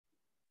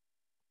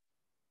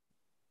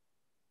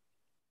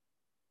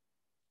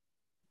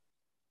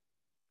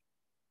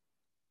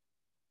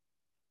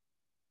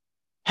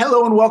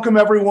Hello and welcome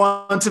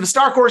everyone to the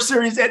StarCourse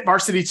series at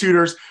Varsity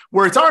Tutors,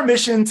 where it's our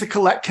mission to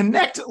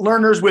connect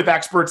learners with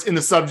experts in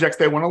the subjects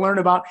they want to learn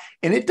about.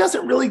 And it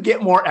doesn't really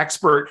get more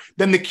expert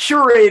than the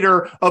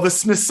curator of the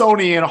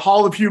Smithsonian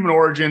Hall of Human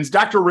Origins,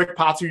 Dr. Rick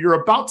Potts, who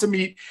you're about to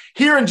meet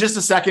here in just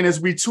a second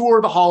as we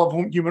tour the Hall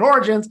of Human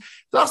Origins.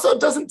 It also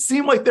doesn't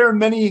seem like there are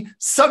many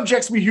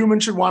subjects we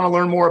humans should want to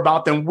learn more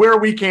about than where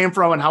we came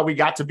from and how we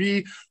got to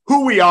be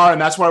who we are. And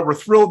that's why we're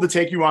thrilled to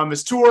take you on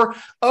this tour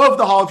of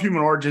the Hall of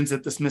Human Origins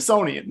at the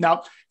Smithsonian. Now,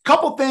 a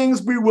couple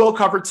things we will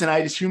cover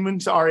tonight is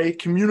humans are a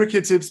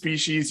communicative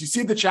species. You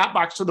see the chat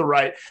box to the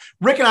right.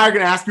 Rick and I are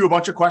going to ask you a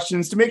bunch of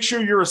questions to make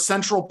sure you're a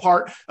central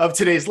part of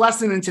today's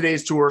lesson and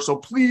today's tour. So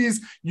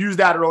please use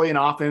that early and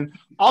often.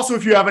 Also,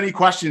 if you have any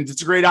questions,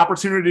 it's a great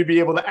opportunity to be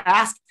able to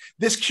ask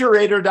this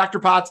curator, Dr.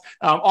 Potts,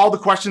 all the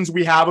questions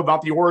we have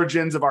about the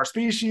origins of our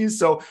species.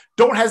 So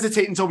don't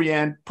hesitate until the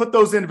end. Put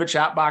those into the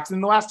chat box.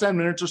 In the last 10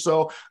 minutes or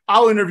so,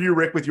 I'll interview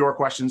Rick with your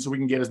questions so we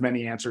can get as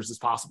many answers as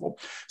possible.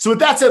 So with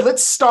that said,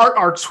 let's start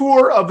our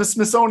tour of the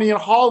Smithsonian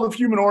Hall of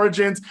Human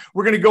Origins.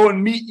 We're going to go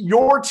and meet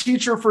your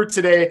teacher for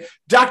today,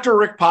 Dr.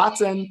 Rick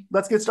Potts, and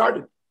let's get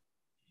started.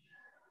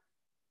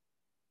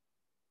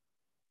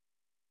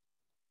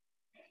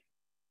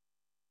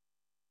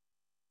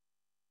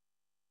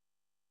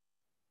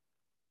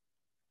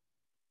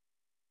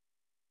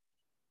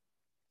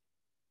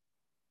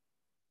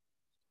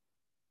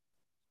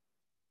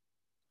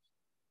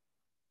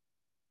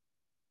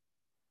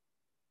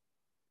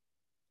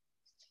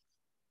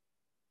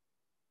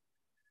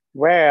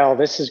 Well,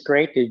 this is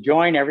great to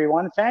join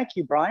everyone. Thank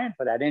you, Brian,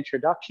 for that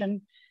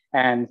introduction.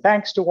 And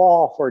thanks to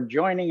all for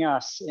joining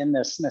us in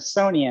the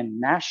Smithsonian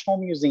National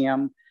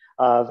Museum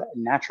of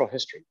Natural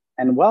History.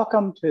 And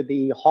welcome to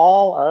the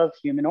Hall of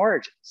Human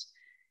Origins.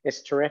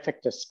 It's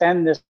terrific to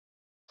spend this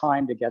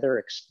time together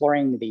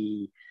exploring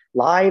the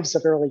lives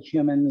of early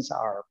humans,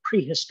 our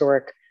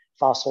prehistoric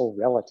fossil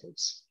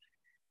relatives.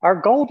 Our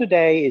goal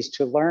today is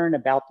to learn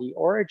about the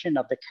origin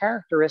of the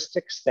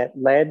characteristics that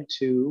led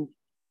to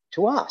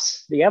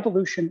us, the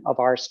evolution of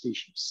our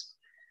species.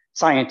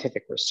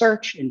 Scientific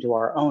research into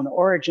our own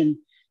origin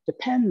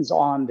depends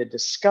on the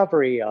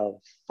discovery of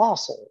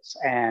fossils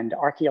and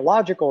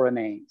archaeological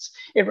remains.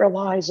 It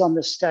relies on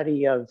the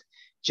study of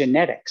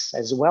genetics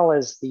as well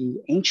as the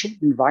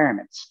ancient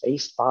environments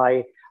faced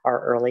by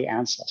our early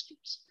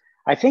ancestors.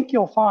 I think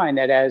you'll find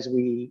that as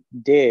we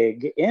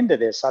dig into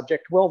this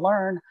subject, we'll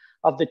learn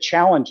of the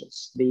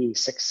challenges, the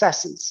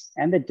successes,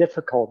 and the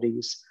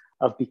difficulties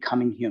of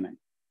becoming human.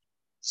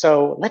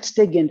 So let's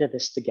dig into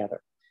this together.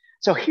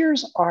 So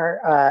here's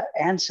our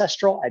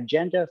ancestral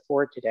agenda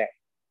for today.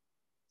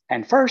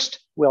 And first,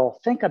 we'll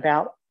think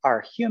about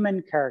our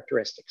human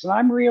characteristics. And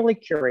I'm really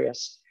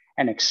curious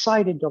and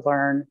excited to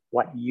learn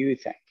what you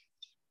think.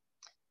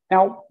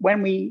 Now,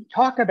 when we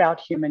talk about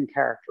human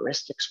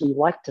characteristics, we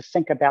like to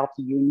think about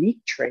the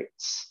unique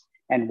traits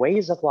and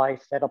ways of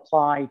life that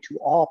apply to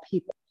all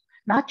people.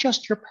 Not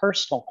just your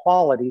personal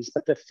qualities,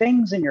 but the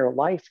things in your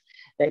life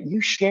that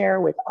you share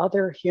with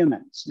other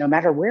humans, no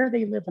matter where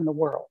they live in the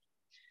world.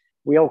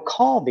 We'll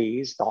call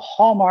these the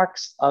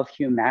hallmarks of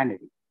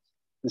humanity.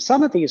 And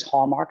some of these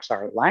hallmarks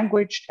are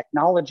language,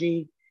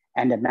 technology,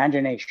 and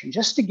imagination,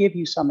 just to give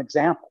you some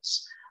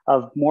examples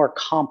of more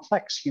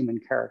complex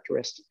human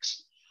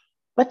characteristics.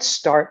 Let's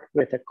start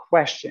with a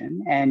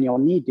question, and you'll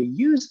need to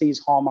use these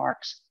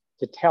hallmarks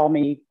to tell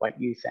me what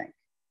you think.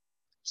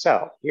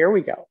 So here we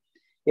go.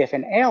 If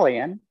an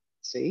alien,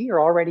 see, you're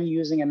already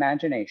using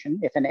imagination.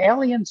 If an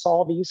alien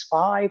saw these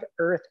 5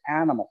 Earth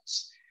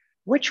animals,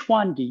 which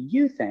one do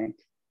you think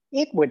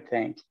it would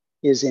think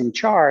is in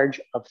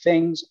charge of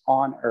things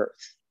on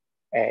Earth?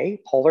 A,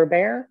 polar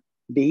bear,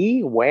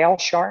 B, whale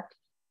shark,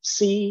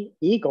 C,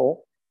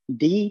 eagle,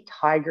 D,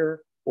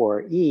 tiger,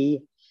 or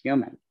E,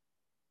 human?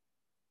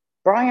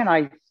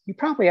 Brian, you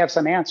probably have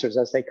some answers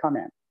as they come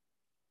in.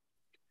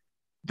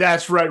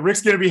 That's right.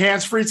 Rick's going to be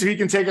hands-free so he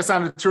can take us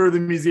on a tour of the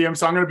museum.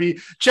 So I'm going to be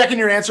checking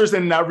your answers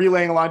and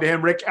relaying along to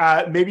him. Rick,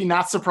 maybe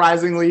not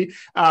surprisingly,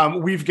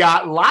 we've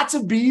got lots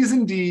of B's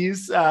and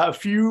D's, a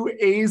few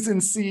A's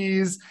and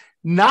C's,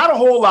 not a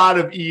whole lot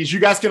of E's.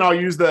 You guys can all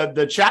use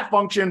the chat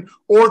function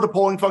or the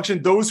polling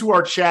function. Those who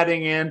are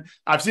chatting in,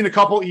 I've seen a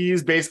couple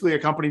E's basically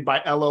accompanied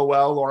by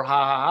LOL or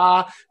ha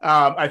ha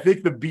ha. I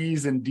think the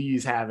B's and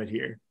D's have it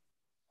here.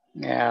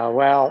 Yeah,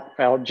 well,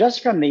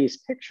 just from these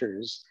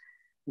pictures,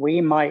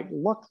 we might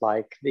look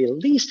like the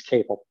least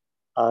capable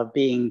of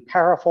being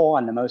powerful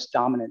and the most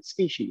dominant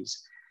species.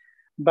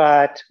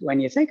 But when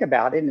you think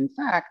about it, in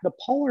fact, the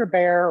polar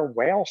bear,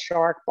 whale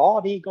shark,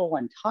 bald eagle,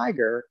 and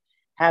tiger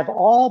have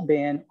all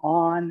been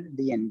on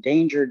the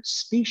endangered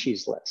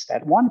species list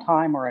at one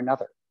time or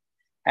another.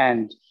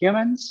 And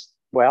humans,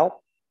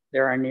 well,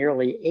 there are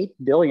nearly 8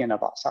 billion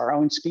of us, our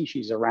own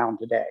species, around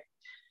today.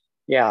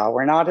 Yeah,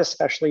 we're not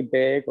especially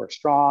big or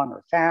strong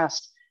or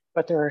fast,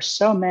 but there are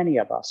so many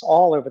of us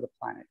all over the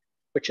planet,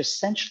 which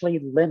essentially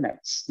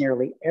limits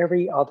nearly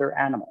every other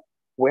animal,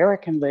 where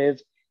it can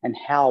live and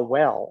how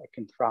well it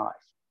can thrive.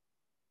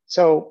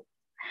 So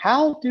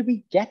how did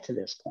we get to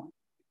this point?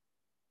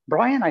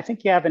 Brian, I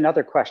think you have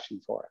another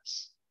question for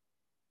us.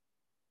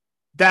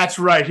 That's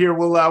right. Here,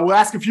 we'll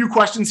ask a few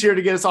questions here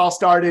to get us all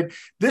started.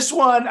 This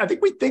one, I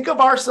think we think of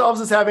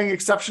ourselves as having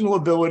exceptional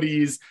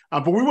abilities,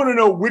 but we want to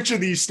know which of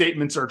these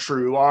statements are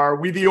true. Are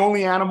we the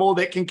only animal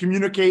that can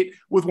communicate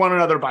with one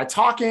another by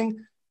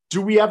talking?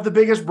 Do we have the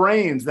biggest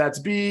brains? That's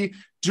B.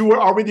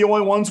 Are we the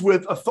only ones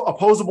with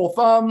opposable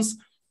thumbs?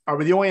 Are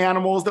we the only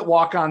animals that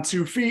walk on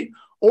 2 feet?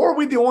 Or are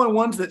we the only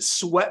ones that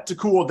sweat to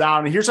cool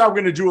down? And here's how we're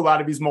going to do a lot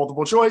of these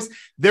multiple choice.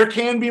 There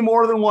can be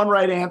more than one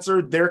right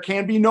answer. There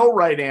can be no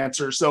right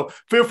answer. So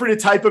feel free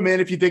to type them in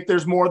if you think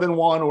there's more than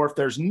one or if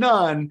there's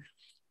none.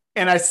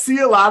 And I see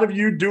a lot of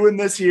you doing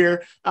this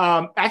here.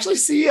 Actually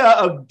see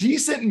a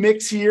decent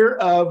mix here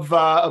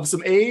of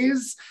some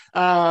A's,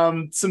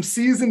 some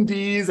C's and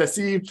D's. I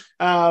see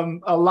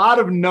a lot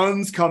of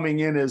nones coming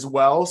in as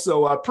well.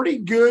 So a pretty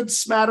good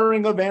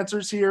smattering of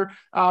answers here.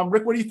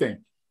 Rick, what do you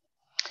think?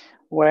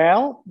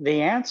 Well,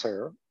 the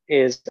answer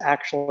is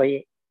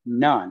actually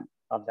none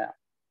of them.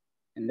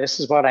 And this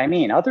is what I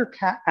mean. Other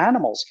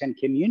animals can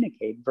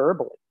communicate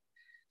verbally.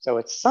 So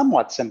it's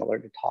somewhat similar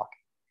to talking.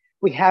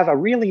 We have a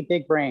really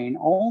big brain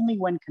only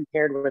when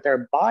compared with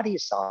our body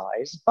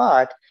size,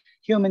 but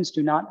humans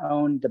do not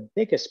own the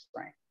biggest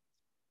brain.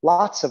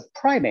 Lots of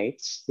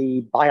primates,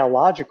 the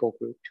biological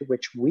group to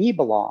which we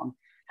belong,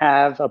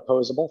 have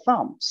opposable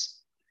thumbs.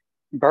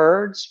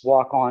 Birds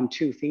walk on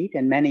 2 feet,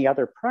 and many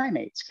other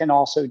primates can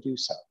also do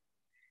so.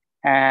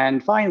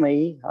 And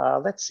finally,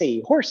 let's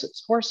see,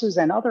 horses. Horses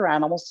and other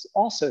animals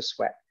also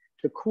sweat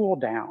to cool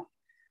down.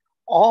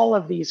 All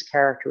of these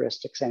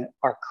characteristics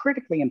are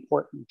critically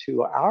important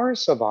to our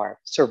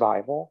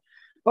survival,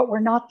 but we're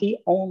not the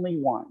only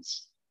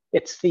ones.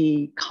 It's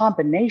the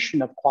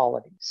combination of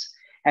qualities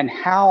and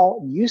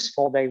how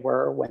useful they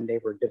were when they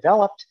were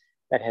developed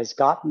that has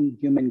gotten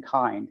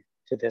humankind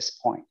to this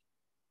point.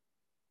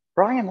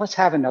 Brian, let's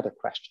have another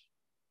question.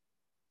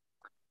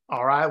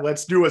 All right,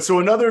 let's do it. So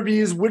another of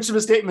these, which of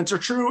the statements are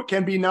true? It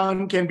can be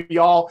none, can be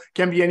all,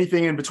 can be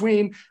anything in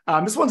between.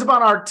 This one's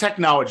about our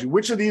technology.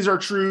 Which of these are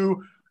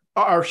true?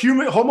 Are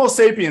Homo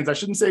sapiens, I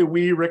shouldn't say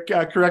we, Rick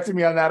corrected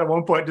me on that at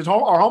one point.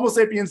 Are Homo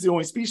sapiens the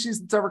only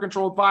species that's ever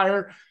controlled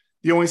fire?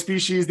 The only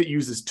species that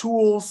uses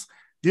tools?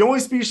 The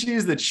only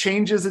species that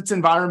changes its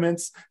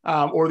environments,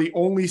 or the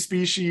only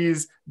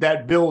species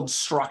that builds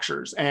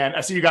structures? And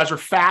I see you guys are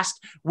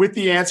fast with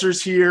the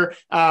answers here.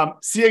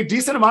 See a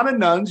decent amount of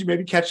nones. You may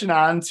be catching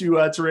on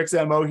to Rick's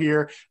MO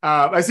here.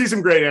 I see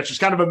some great answers,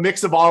 kind of a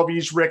mix of all of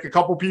these, Rick. A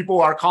couple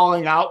people are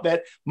calling out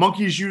that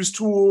monkeys use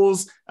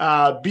tools,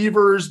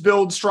 beavers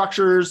build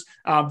structures.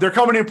 They're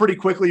coming in pretty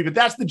quickly, but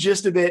that's the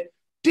gist of it.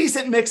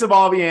 Decent mix of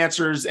all the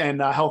answers and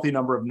a healthy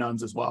number of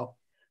nones as well.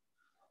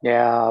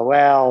 Yeah,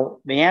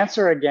 well, the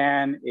answer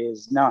again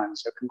is none.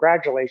 So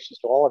congratulations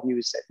to all of you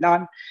who said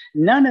none.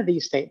 None of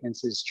these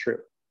statements is true.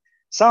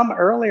 Some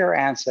earlier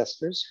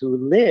ancestors who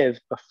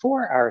lived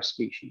before our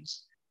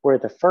species were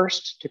the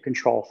first to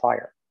control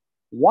fire.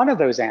 One of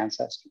those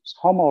ancestors,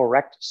 Homo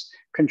erectus,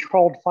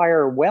 controlled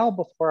fire well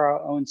before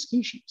our own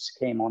species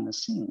came on the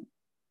scene.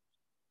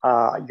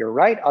 You're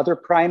right, other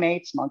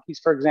primates, monkeys,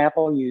 for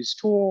example, use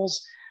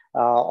tools.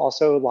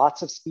 Also,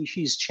 lots of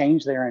species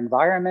change their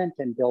environment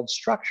and build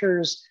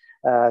structures.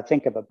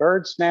 Think of a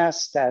bird's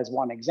nest as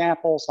one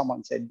example.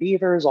 Someone said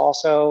beavers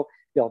also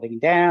building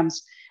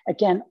dams.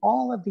 Again,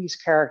 all of these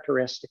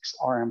characteristics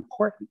are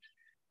important,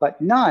 but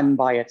none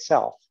by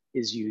itself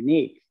is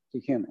unique to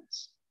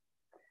humans.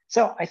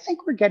 So I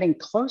think we're getting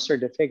closer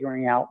to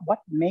figuring out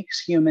what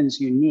makes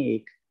humans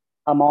unique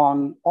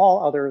among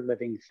all other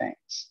living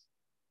things.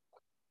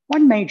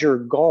 One major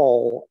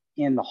goal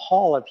in the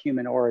Hall of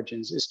Human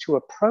Origins is to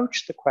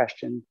approach the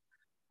question,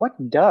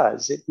 what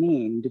does it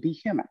mean to be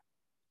human?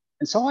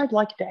 And so I'd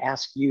like to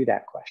ask you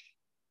that question.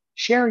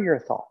 Share your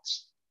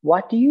thoughts.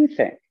 What do you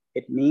think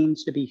it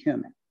means to be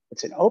human?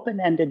 It's an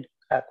open-ended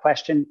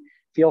question.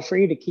 Feel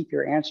free to keep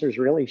your answers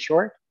really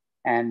short.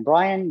 And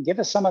Brian, give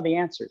us some of the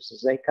answers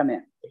as they come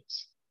in,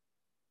 please.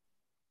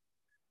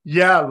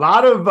 Yeah, a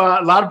lot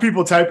of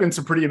people type in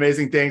some pretty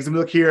amazing things. Let me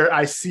look here.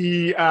 I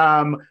see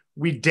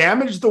we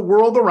damage the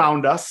world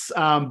around us,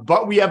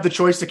 but we have the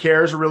choice to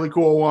care is a really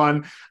cool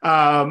one.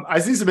 I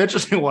see some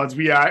interesting ones.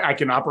 I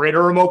can operate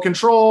a remote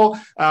control.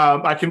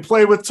 I can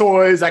play with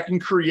toys. I can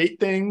create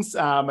things.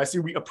 I see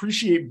we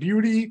appreciate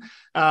beauty.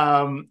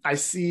 I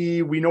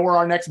see we know where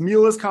our next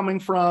meal is coming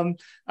from.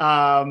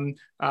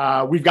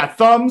 We've got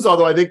thumbs,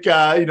 although I think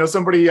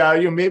somebody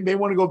may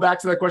want to go back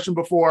to that question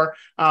before.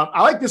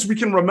 I like this. We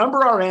can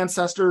remember our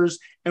ancestors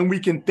and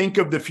we can think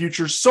of the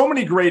future. So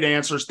many great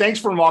answers. Thanks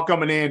for them all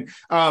coming in.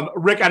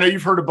 Rick, I know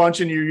you've heard a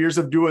bunch in your years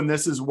of doing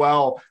this as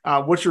well.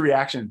 What's your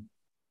reaction?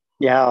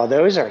 Yeah,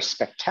 those are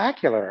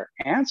spectacular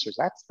answers.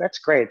 That's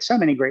great. So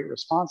many great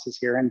responses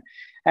here.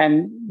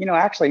 And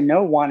actually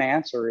no one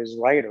answer is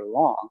right or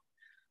wrong.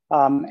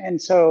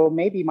 And so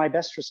maybe my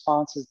best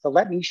response is to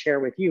let me share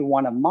with you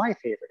one of my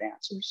favorite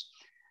answers.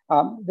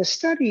 The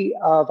study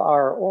of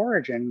our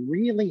origin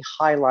really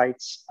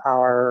highlights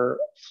our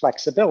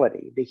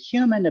flexibility, the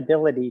human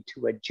ability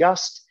to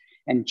adjust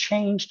and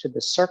change to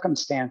the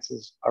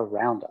circumstances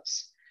around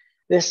us.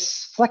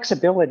 This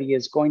flexibility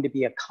is going to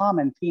be a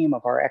common theme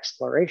of our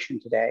exploration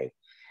today,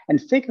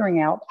 and figuring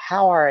out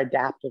how our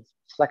adaptive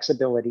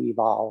flexibility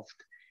evolved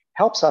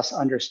helps us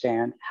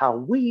understand how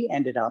we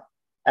ended up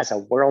as a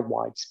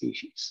worldwide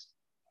species.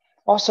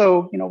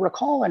 Also,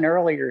 recall an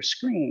earlier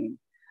screen.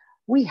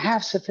 We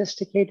have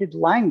sophisticated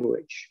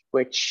language,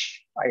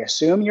 which I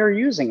assume you're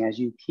using as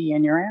you key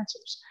in your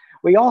answers.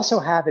 We also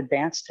have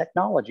advanced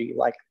technology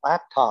like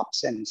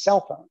laptops and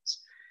cell phones.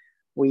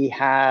 We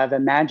have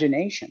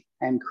imagination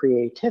and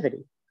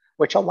creativity,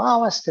 which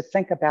allow us to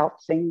think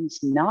about things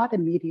not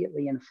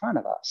immediately in front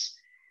of us.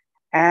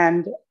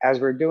 And as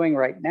we're doing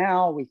right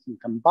now, we can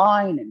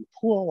combine and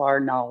pool our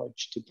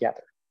knowledge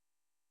together.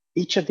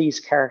 Each of these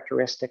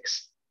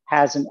characteristics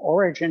has an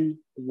origin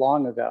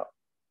long ago.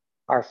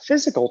 Our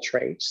physical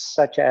traits,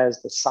 such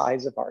as the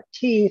size of our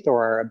teeth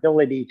or our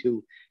ability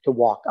to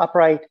walk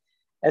upright,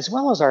 as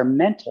well as our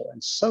mental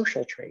and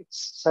social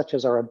traits, such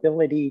as our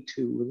ability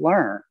to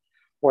learn,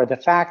 or the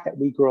fact that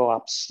we grow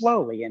up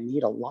slowly and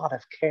need a lot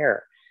of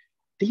care.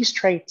 These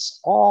traits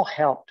all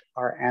helped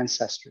our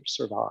ancestors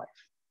survive.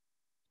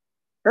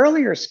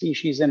 Earlier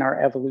species in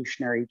our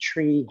evolutionary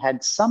tree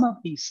had some of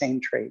these same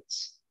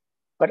traits,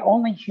 but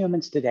only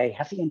humans today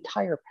have the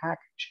entire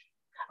package.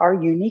 Our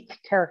unique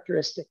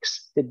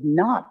characteristics did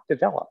not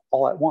develop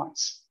all at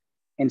once.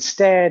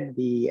 Instead,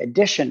 the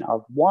addition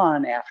of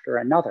one after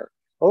another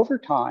over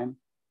time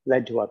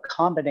led to a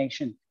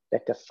combination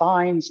that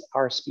defines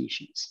our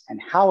species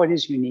and how it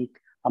is unique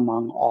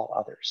among all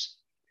others.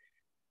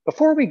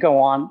 Before we go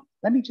on,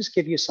 let me just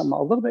give you a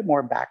little bit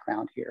more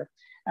background here.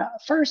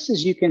 First,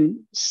 as you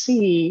can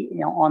see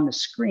on the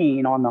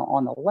screen on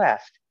the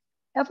left,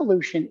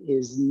 evolution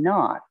is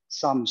not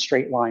some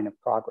straight line of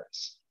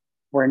progress.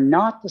 We're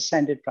not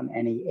descended from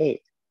any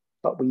ape,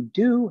 but we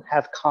do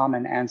have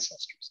common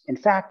ancestors. In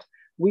fact,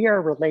 we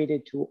are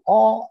related to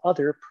all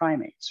other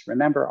primates.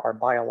 Remember our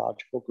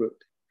biological group.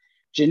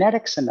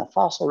 Genetics and the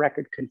fossil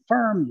record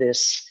confirm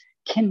this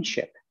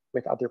kinship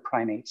with other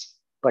primates,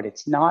 but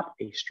it's not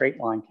a straight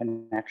line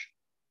connection.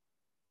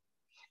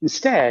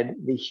 Instead,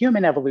 the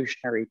human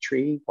evolutionary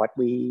tree, what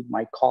we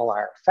might call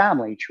our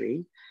family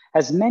tree,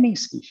 has many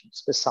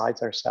species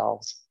besides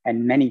ourselves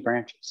and many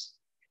branches.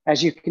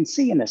 As you can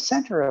see in the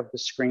center of the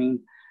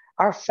screen,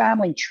 our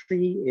family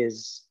tree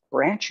is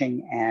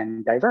branching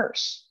and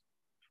diverse,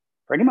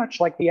 pretty much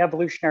like the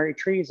evolutionary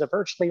trees of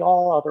virtually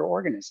all other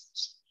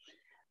organisms.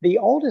 The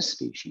oldest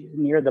species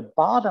near the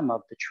bottom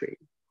of the tree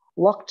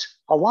looked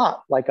a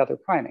lot like other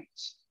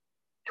primates.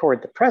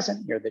 Toward the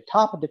present, near the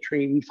top of the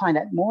tree, we find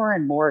that more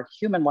and more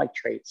human-like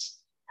traits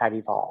have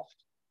evolved.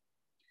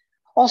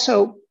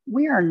 Also,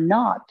 we are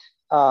not,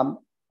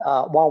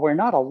 while we're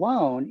not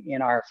alone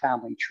in our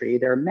family tree,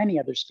 there are many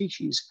other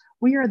species,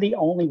 we are the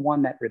only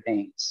one that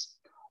remains.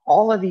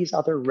 All of these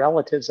other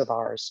relatives of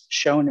ours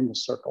shown in the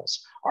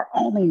circles are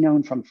only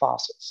known from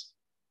fossils.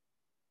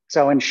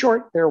 So in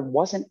short, there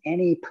wasn't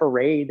any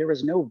parade, there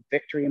was no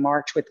victory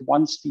march with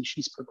one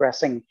species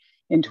progressing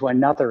into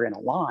another in a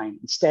line.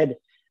 Instead,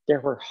 there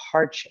were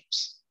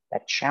hardships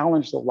that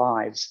challenged the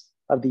lives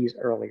of these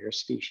earlier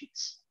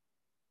species.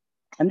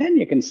 And then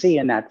you can see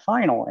in that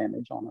final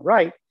image on the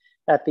right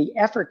that the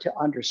effort to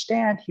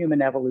understand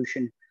human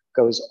evolution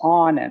goes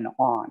on and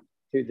on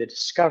through the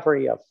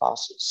discovery of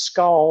fossil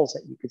skulls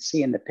that you can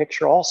see in the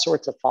picture, all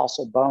sorts of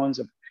fossil bones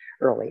of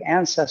early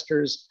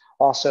ancestors,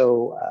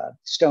 also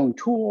stone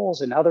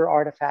tools and other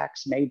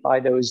artifacts made by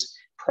those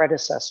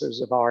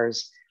predecessors of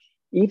ours,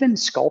 even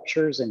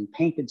sculptures and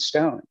painted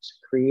stones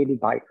created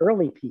by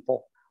early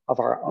people of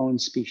our own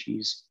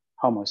species,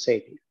 Homo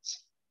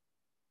sapiens.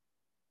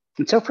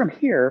 And so from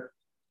here,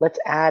 let's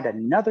add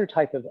another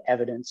type of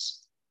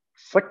evidence,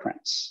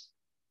 footprints.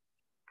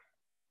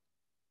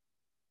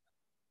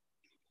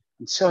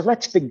 And so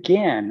let's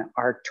begin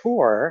our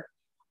tour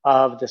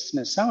of the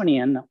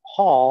Smithsonian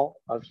Hall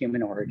of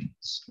Human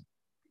Origins.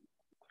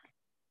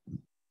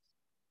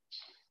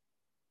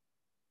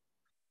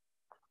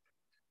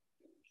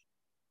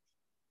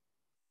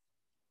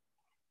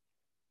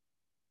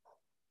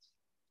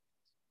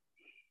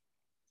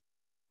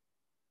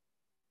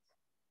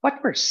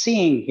 What we're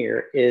seeing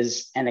here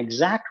is an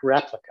exact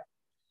replica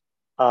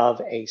of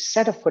a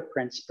set of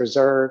footprints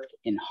preserved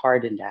in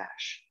hardened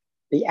ash.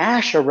 The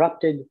ash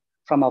erupted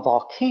from a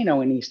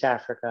volcano in East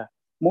Africa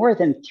more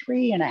than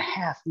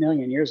 3.5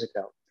 million years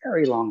ago,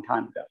 very long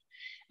time ago.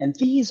 And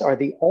these are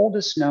the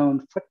oldest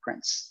known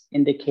footprints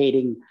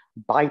indicating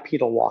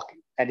bipedal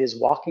walking, that is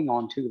walking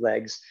on two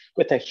legs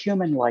with a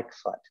human-like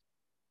foot.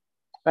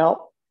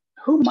 Well,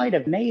 who might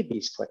have made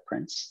these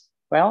footprints?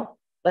 Well,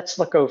 let's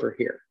look over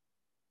here.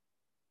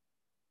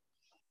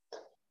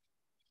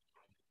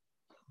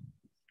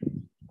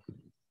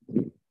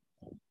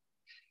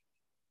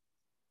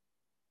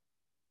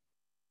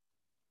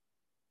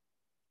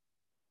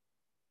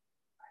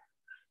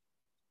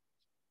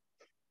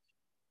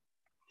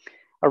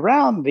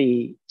 Around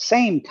the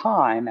same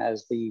time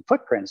as the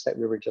footprints that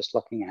we were just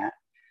looking at,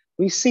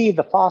 we see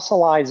the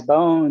fossilized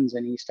bones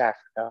in East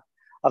Africa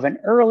of an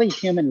early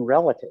human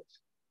relative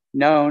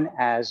known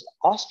as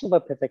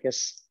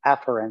Australopithecus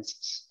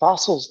afarensis,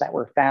 fossils that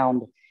were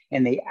found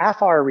in the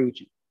Afar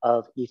region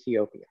of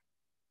Ethiopia.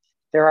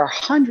 There are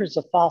hundreds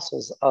of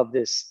fossils of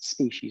this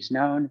species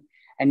known,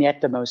 and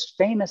yet the most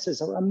famous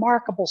is a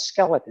remarkable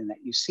skeleton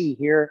that you see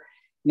here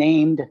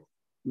named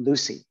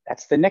Lucy.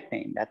 That's the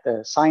nickname that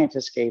the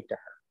scientists gave to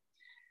her.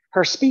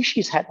 Her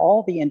species had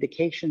all the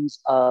indications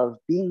of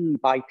being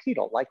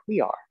bipedal like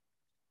we are,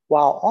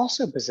 while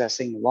also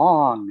possessing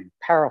long and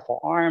powerful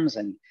arms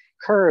and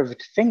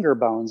curved finger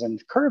bones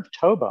and curved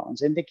toe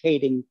bones,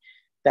 indicating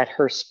that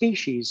her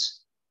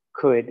species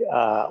could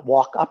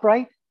walk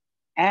upright,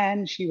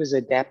 and she was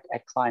adept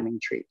at climbing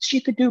trees.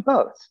 She could do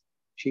both.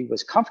 She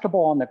was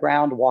comfortable on the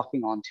ground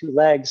walking on two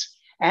legs,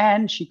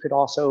 and she could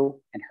also,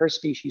 and her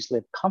species,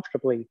 live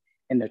comfortably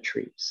in the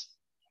trees.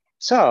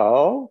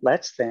 So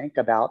let's think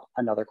about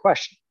another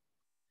question.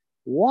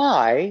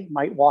 Why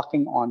might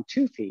walking on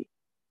 2 feet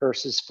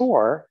versus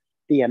 4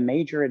 be a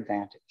major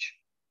advantage?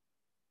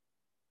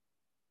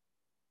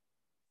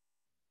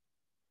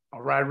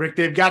 All right, Rick,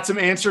 they've got some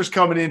answers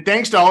coming in.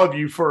 Thanks to all of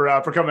you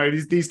for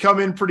coming. These come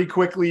in pretty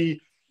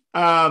quickly.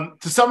 To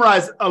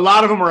summarize, a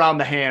lot of them are on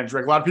the hands,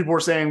 Rick. A lot of people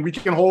were saying we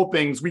can hold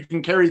things, we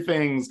can carry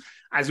things,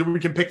 as we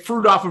can pick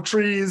fruit off of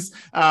trees.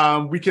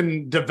 We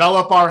can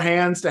develop our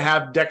hands to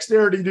have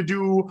dexterity to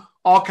do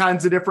all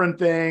kinds of different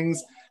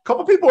things. A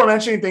couple people are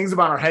mentioning things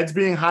about our heads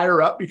being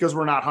higher up because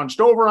we're not hunched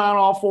over on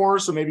all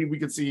fours. So maybe we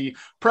could see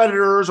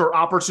predators or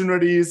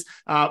opportunities.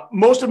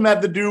 Most of them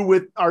have to do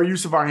with our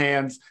use of our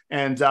hands,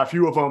 and a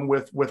few of them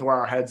with where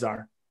our heads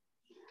are.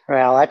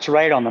 Well, that's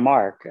right on the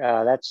mark.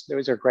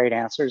 Those are great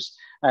answers.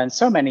 And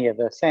so many of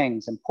the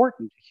things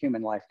important to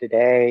human life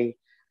today,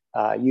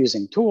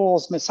 using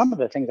tools, some of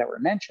the things that were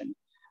mentioned,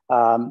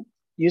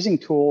 using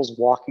tools,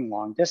 walking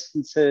long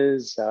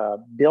distances,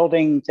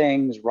 building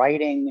things,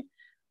 writing,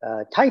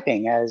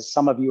 typing, as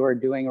some of you are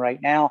doing right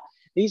now.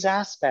 These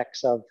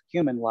aspects of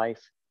human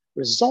life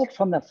result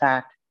from the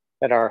fact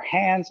that our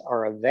hands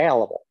are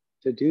available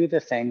to do the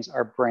things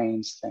our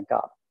brains think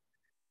up.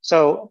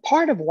 So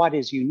part of what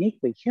is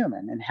uniquely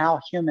human and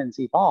how humans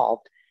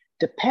evolved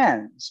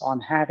depends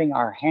on having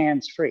our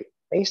hands free,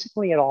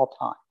 basically at all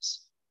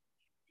times.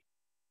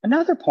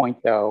 Another point,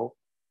 though,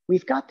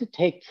 we've got to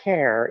take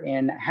care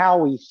in how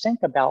we think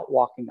about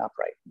walking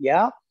upright.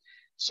 Yeah,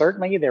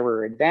 certainly there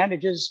were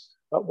advantages,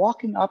 but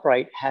walking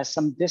upright has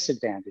some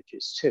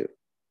disadvantages too.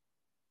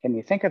 Can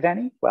you think of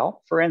any?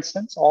 Well, for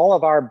instance, all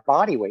of our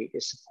body weight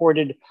is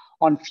supported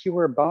on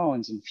fewer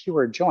bones and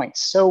fewer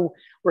joints. So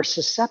we're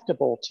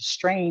susceptible to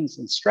strains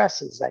and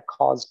stresses that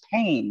cause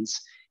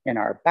pains in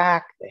our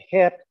back, the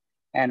hip,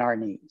 and our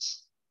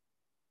knees.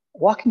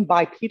 Walking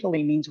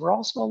bipedally means we're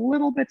also a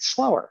little bit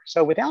slower.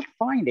 So without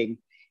finding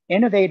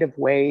innovative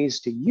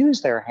ways to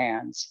use their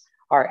hands,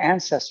 our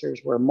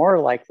ancestors were more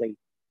likely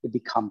to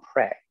become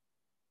prey.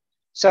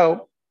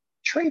 So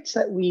traits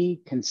that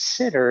we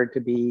consider to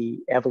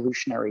be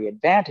evolutionary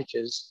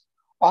advantages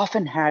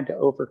often had to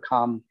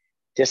overcome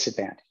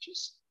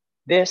disadvantages.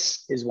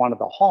 This is one of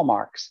the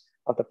hallmarks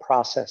of the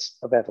process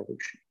of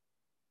evolution.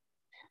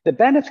 The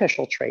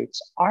beneficial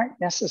traits aren't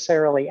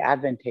necessarily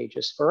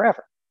advantageous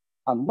forever,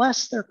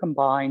 unless they're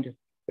combined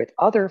with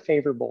other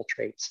favorable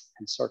traits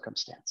and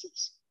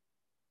circumstances.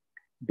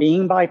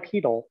 Being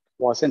bipedal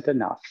wasn't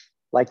enough.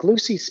 Like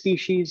Lucy's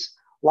species,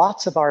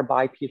 lots of our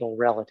bipedal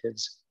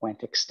relatives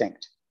went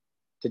extinct.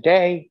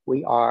 Today,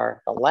 we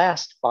are the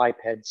last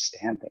biped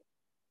standing.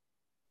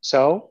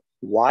 So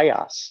why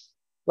us?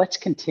 Let's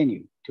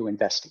continue to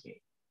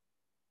investigate.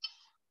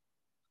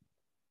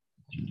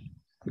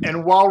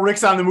 And while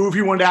Rick's on the move,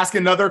 he wanted to ask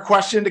another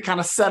question to kind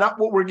of set up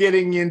what we're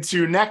getting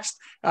into next.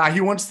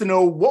 He wants to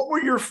know, what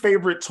were your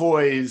favorite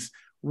toys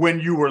when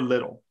you were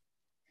little?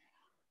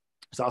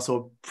 There's also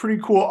a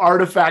pretty cool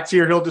artifact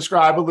here he'll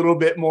describe a little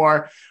bit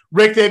more.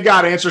 Rick, they've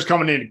got answers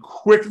coming in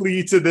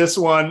quickly to this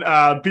one.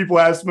 People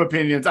have some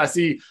opinions. I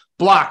see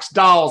blocks,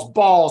 dolls,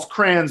 balls,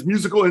 crayons,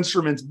 musical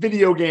instruments,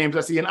 video games.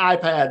 I see an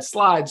iPad,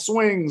 slides,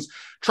 swings,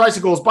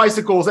 tricycles,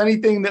 bicycles,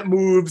 anything that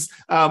moves.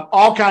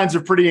 All kinds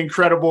of pretty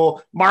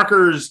incredible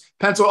markers,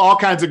 pencil, all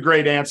kinds of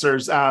great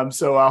answers.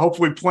 So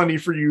hopefully plenty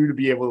for you to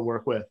be able to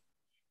work with.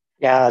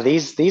 Yeah,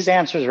 these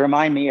answers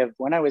remind me of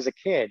when I was a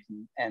kid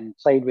and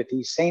played with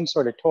these same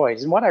sort of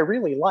toys. And what I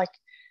really like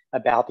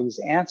about these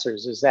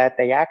answers is that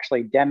they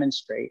actually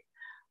demonstrate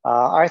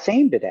our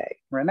theme today.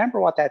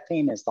 Remember what that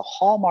theme is, the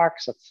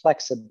hallmarks of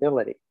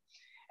flexibility.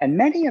 And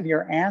many of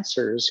your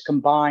answers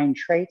combine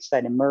traits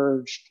that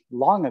emerged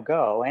long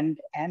ago and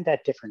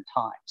at different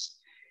times.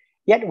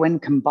 Yet when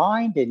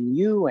combined in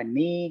you and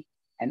me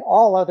and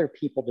all other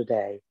people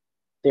today,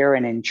 they're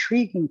an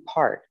intriguing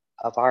part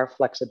of our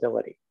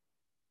flexibility.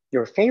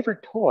 Your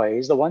favorite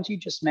toys, the ones you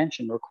just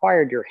mentioned,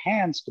 required your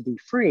hands to be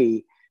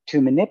free to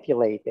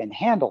manipulate and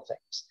handle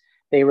things.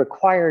 They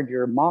required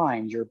your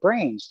mind, your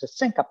brains to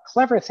think up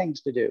clever things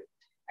to do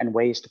and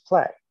ways to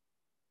play.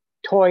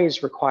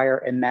 Toys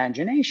require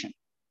imagination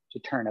to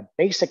turn a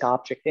basic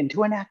object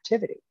into an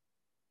activity.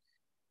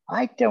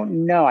 I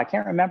don't know, I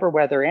can't remember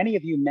whether any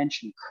of you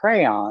mentioned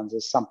crayons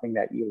as something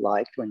that you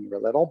liked when you were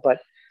little, but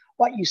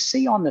What you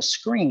see on the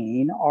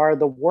screen are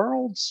the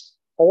world's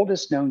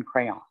oldest known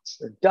crayons.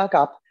 They're dug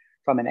up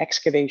from an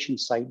excavation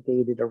site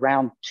dated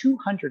around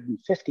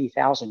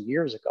 250,000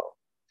 years ago.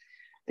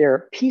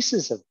 They're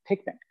pieces of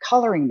pigment,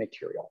 coloring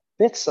material,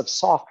 bits of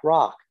soft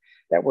rock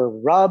that were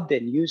rubbed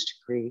and used to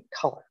create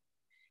color.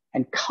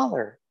 And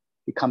color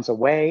becomes a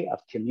way of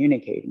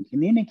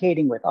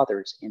communicating with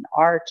others in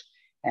art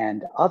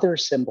and other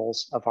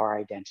symbols of our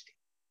identity.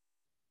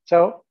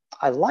 So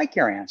I like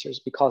your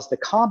answers because the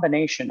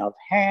combination of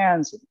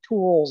hands and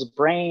tools,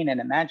 brain and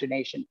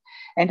imagination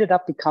ended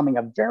up becoming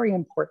a very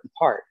important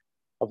part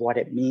of what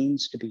it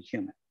means to be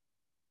human.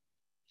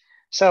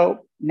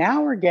 So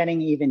now we're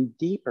getting even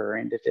deeper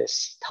into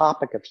this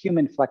topic of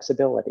human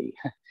flexibility,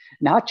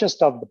 not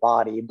just of the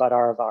body, but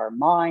of our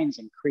minds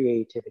and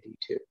creativity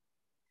too.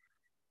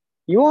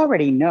 You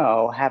already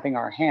know having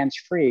our hands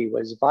free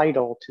was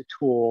vital to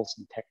tools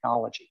and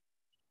technology.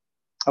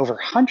 Over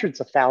hundreds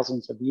of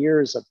thousands of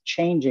years of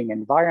changing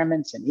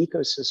environments and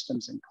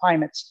ecosystems and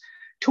climates,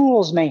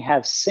 tools may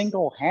have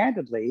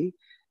single-handedly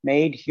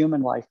made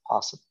human life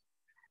possible.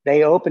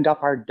 They opened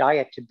up our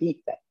diet to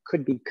meat that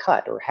could be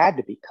cut or had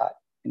to be cut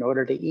in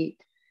order to eat,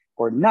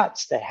 or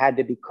nuts that had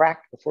to be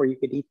cracked before you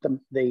could eat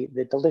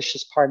the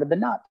delicious part of the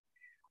nut.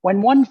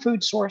 When one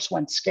food source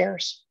went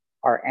scarce,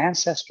 our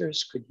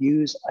ancestors could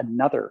use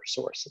another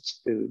source of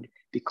food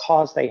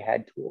because they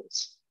had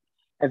tools.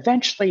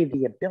 Eventually,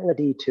 the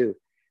ability to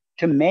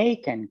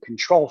make and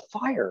control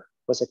fire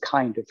was a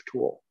kind of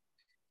tool,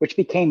 which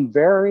became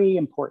very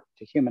important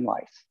to human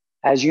life.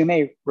 As you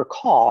may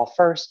recall,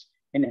 first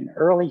in an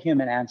early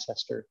human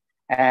ancestor,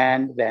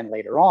 and then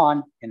later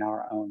on in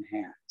our own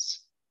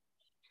hands.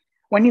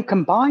 When you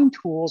combine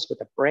tools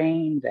with a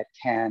brain that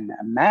can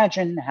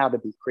imagine how to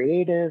be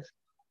creative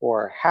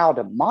or how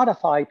to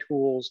modify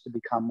tools to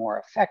become more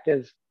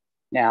effective,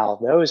 now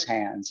those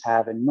hands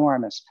have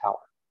enormous power.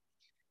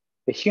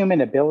 The human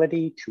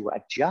ability to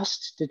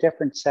adjust to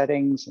different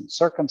settings and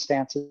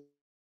circumstances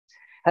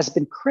has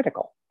been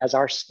critical as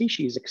our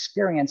species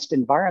experienced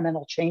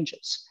environmental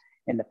changes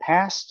in the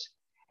past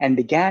and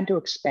began to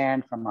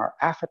expand from our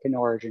African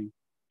origin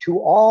to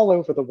all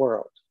over the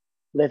world,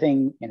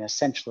 living in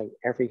essentially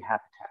every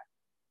habitat.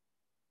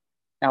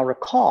 Now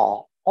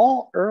recall,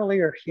 all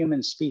earlier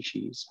human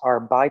species, our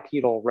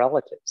bipedal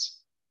relatives,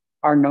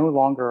 are no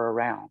longer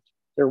around.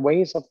 Their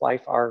ways of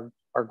life are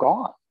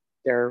gone,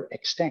 they're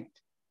extinct.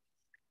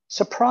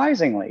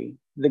 Surprisingly,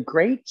 the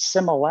great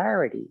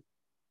similarity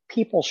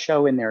people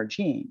show in their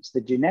genes,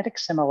 the genetic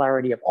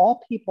similarity of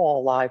all people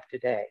alive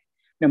today,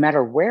 no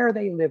matter where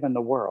they live in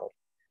the world,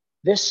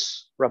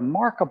 this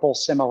remarkable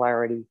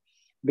similarity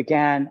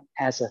began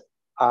as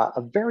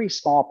a very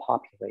small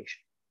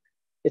population.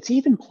 It's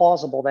even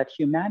plausible that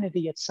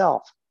humanity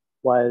itself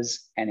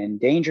was an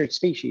endangered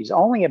species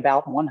only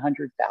about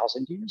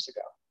 100,000 years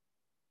ago.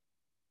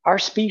 Our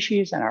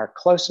species and our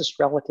closest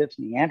relatives,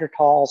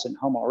 Neanderthals and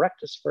Homo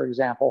erectus, for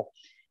example,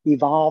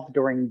 evolved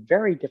during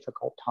very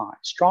difficult times,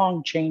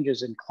 strong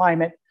changes in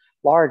climate,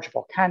 large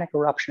volcanic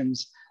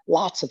eruptions,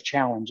 lots of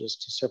challenges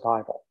to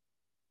survival.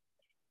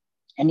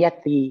 And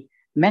yet the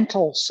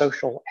mental,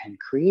 social, and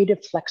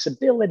creative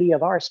flexibility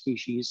of our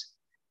species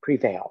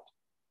prevailed.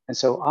 And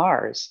so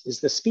ours is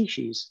the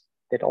species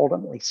that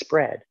ultimately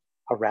spread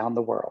around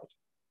the world.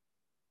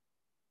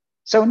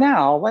 So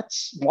now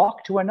let's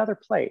walk to another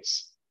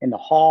place in the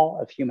Hall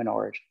of Human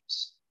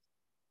Origins.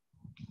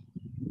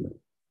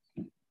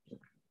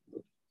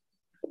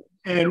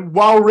 And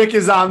while Rick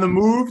is on the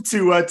move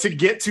to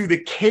get to the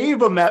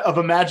Cave of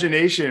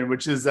Imagination,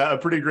 which is a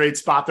pretty great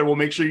spot there, we'll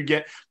make sure you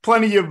get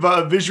plenty of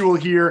visual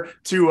here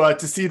to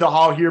see the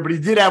hall here. But he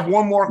did have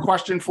one more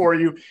question for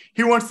you.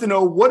 He wants to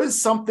know, what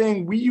is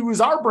something we use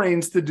our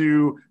brains to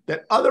do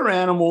that other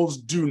animals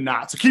do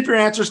not? So keep your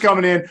answers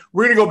coming in.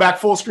 We're going to go back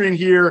full screen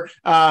here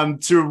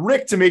to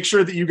Rick to make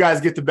sure that you guys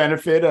get the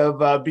benefit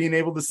of being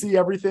able to see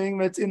everything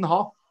that's in the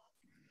hall.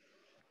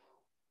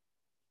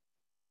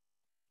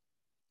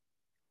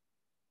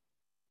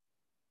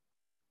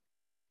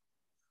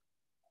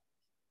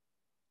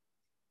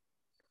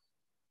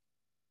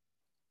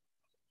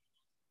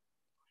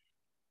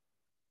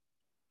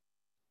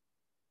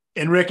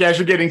 And Rick, as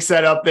you're getting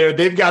set up there,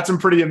 they've got some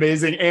pretty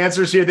amazing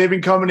answers here. They've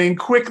been coming in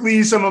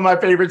quickly. Some of my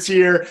favorites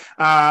here: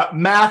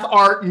 math,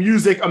 art,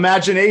 music,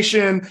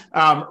 imagination,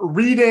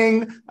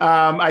 reading.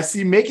 I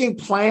see making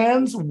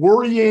plans,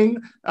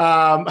 worrying.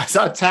 I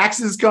saw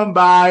taxes come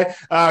by.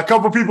 A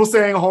couple people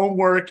saying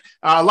homework.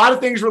 A lot of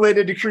things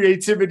related to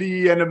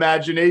creativity and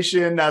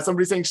imagination.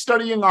 Somebody saying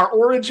studying our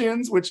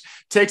origins, which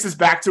takes us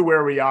back to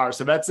where we are.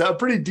 So that's a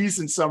pretty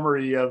decent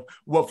summary of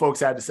what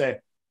folks had to say.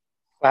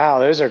 Wow,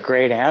 those are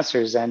great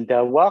answers, and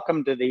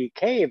welcome to the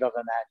Cave of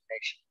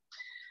Imagination.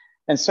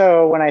 And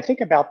so when I think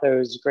about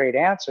those great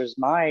answers,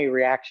 my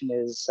reaction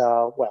is,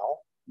 well,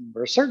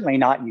 we're certainly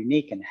not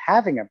unique in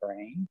having a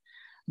brain,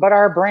 but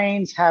our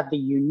brains have the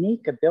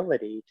unique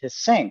ability to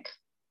think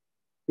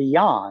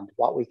beyond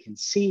what we can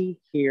see,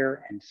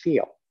 hear, and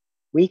feel.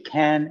 We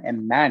can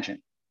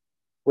imagine,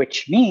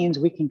 which means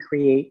we can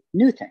create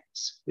new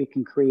things. We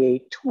can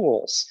create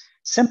tools,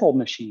 simple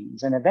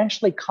machines, and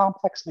eventually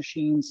complex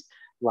machines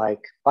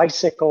like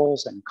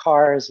bicycles and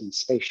cars and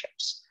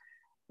spaceships.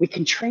 We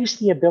can trace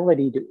the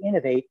ability to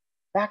innovate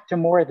back to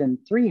more than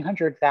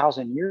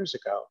 300,000 years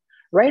ago,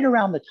 right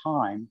around the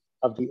time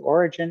of the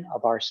origin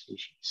of our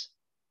species.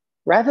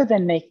 Rather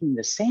than making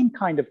the same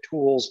kind of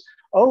tools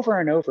over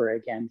and over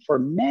again for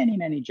many,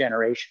 many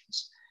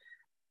generations,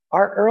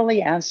 our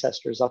early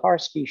ancestors of our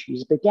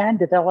species began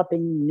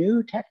developing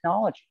new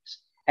technologies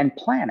and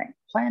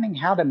planning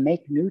how to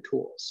make new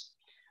tools.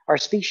 Our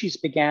species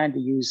began to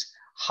use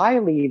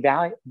highly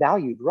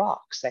valued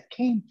rocks that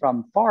came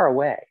from far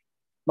away,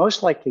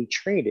 most likely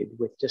traded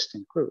with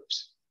distant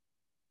groups.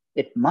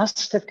 It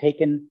must have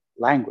taken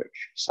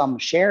language, some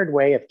shared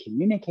way of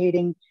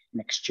communicating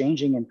and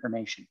exchanging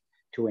information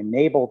to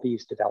enable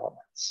these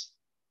developments.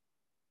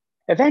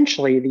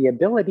 Eventually, the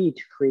ability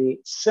to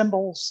create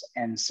symbols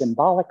and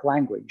symbolic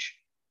language,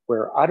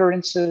 where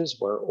utterances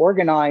were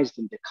organized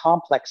into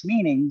complex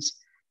meanings,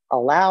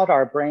 allowed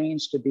our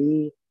brains to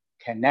be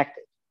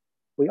connected.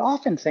 We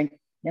often think,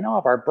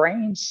 of our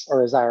brains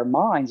or as our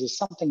minds as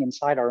something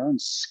inside our own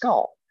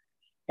skull.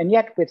 And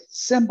yet with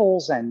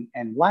symbols and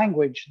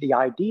language, the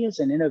ideas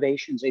and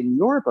innovations in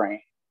your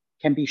brain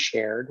can be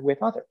shared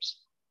with others.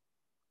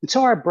 And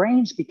so our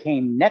brains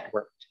became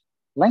networked,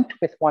 linked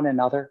with one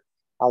another,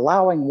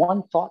 allowing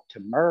one thought to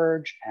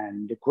merge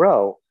and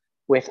grow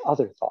with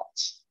other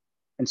thoughts.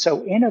 And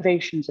so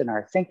innovations in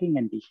our thinking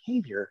and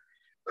behavior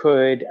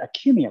could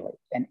accumulate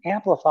and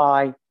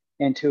amplify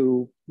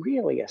into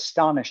really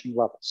astonishing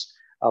levels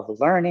of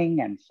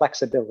learning and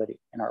flexibility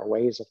in our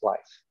ways of life.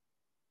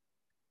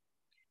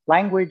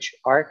 Language,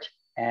 art,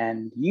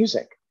 and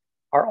music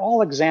are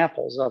all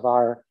examples of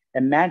our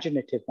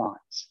imaginative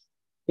minds.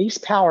 These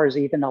powers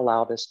even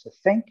allowed us to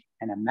think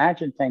and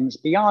imagine things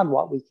beyond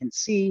what we can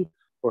see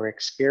or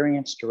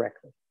experience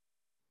directly.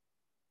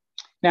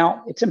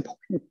 Now, it's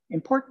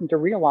important to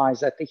realize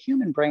that the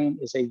human brain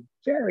is a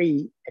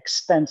very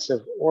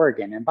expensive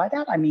organ. And by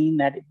that, I mean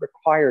that it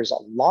requires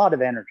a lot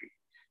of energy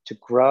to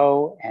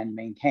grow and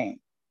maintain,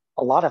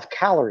 a lot of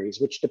calories,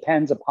 which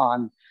depends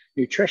upon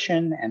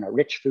nutrition and a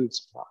rich food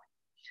supply.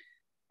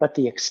 But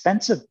the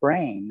expensive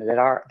brain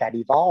that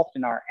evolved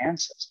in our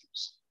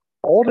ancestors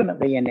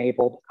ultimately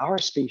enabled our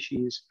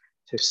species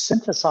to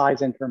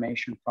synthesize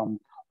information from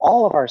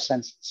all of our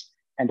senses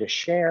and to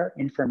share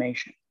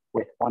information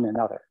with one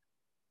another.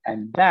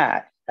 And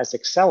that has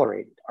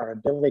accelerated our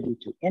ability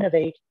to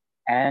innovate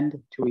and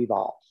to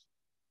evolve.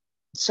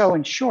 So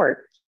in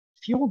short,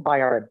 fueled by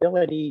our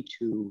ability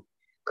to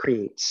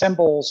create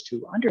symbols,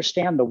 to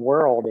understand the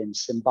world in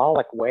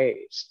symbolic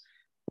ways,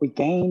 we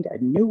gained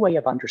a new way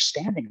of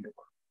understanding the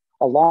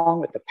world,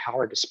 along with the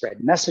power to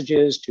spread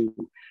messages, to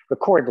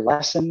record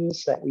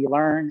lessons that we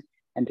learn,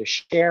 and to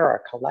share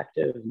our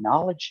collective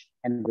knowledge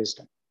and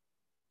wisdom.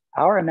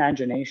 Our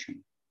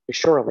imagination is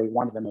surely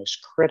one of the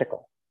most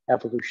critical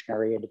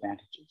evolutionary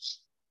advantages.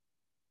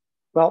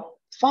 Well,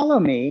 follow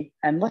me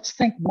and let's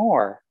think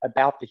more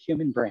about the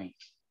human brain.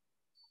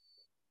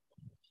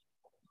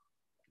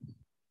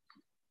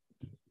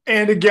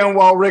 And again,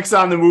 while Rick's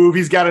on the move,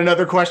 he's got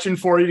another question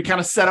for you to kind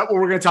of set up what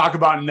we're going to talk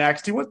about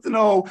next. He wants to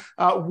know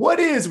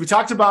we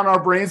talked about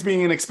our brains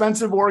being an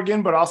expensive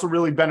organ, but also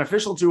really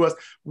beneficial to us.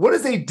 What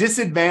is a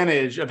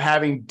disadvantage of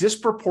having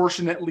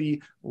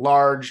disproportionately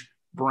large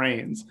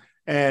brains?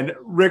 And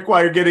Rick,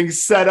 while you're getting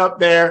set up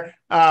there,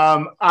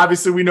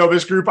 obviously we know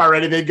this group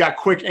already. They've got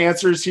quick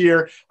answers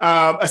here.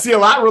 I see a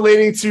lot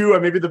relating to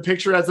maybe the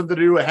picture has something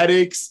to do with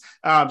headaches,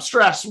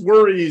 stress,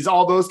 worries,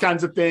 all those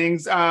kinds of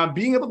things.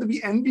 Being able to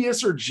be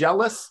envious or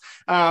jealous,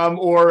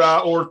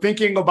 or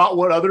thinking about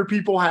what other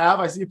people have.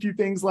 I see a few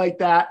things like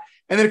that.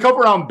 And then a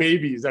couple around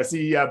babies. I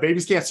see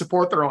babies can't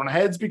support their own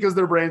heads because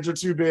their brains are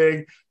too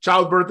big.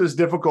 Childbirth is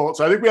difficult.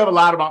 So I think we have a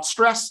lot about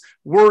stress,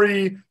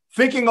 worry,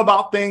 thinking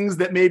about things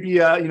that may be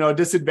a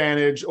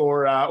disadvantage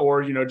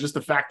or just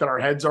the fact that our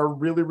heads are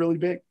really, really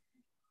big.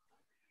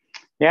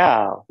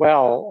 Yeah,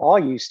 well, all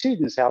you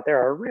students out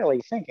there are really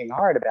thinking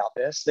hard about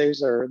this.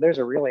 Those are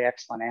really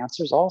excellent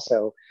answers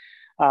also.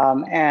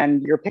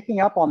 And you're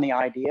picking up on the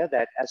idea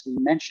that, as we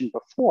mentioned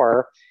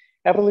before,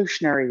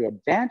 evolutionary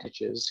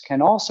advantages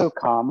can also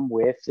come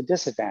with the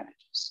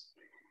disadvantages.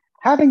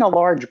 Having a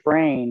large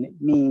brain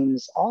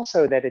means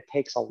also that it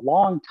takes a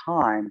long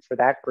time for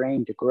that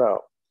brain to grow.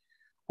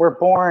 We're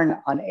born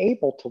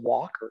unable to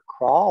walk or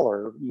crawl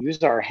or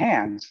use our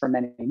hands for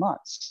many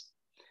months.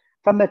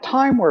 From the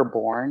time we're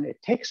born,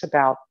 it takes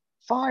about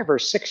 5 or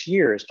 6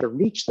 years to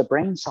reach the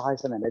brain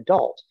size of an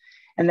adult.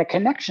 And the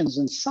connections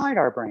inside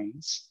our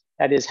brains,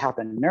 that is how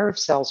the nerve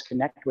cells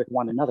connect with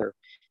one another,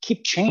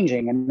 keep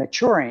changing and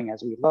maturing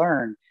as we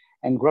learn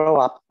and grow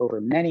up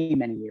over many,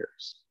 many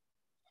years.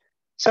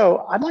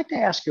 So I'd like to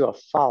ask you a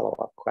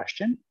follow-up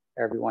question,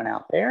 everyone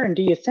out there. And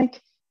do you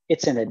think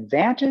it's an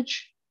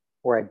advantage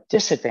or a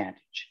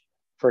disadvantage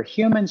for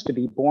humans to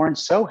be born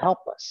so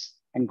helpless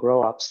and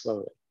grow up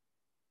slowly?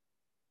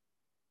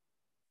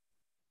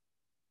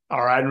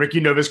 All right, and Rick,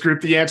 you know this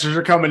group, the answers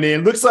are coming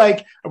in. Looks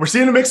like we're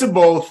seeing a mix of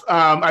both.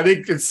 I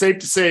think it's safe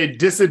to say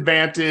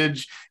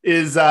disadvantage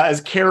is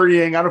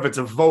carrying, I don't know if it's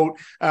a vote,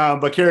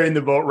 but carrying the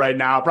vote right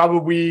now.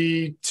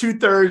 Probably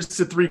 2/3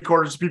 to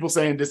 3/4 of people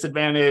saying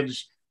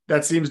disadvantage.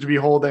 That seems to be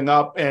holding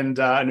up, and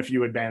a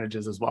few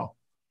advantages as well.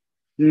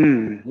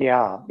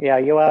 Yeah.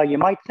 Well, you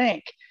might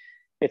think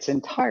it's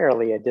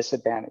entirely a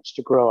disadvantage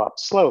to grow up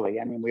slowly.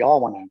 I mean, we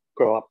all want to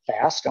grow up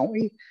fast, don't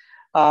we?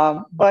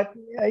 But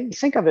you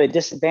think of a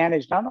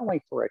disadvantage not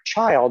only for a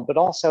child, but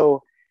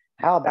also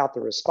how about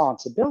the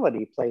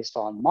responsibility placed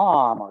on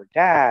mom or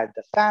dad,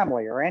 the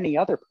family, or any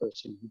other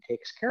person who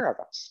takes care of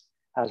us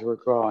as we're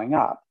growing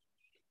up.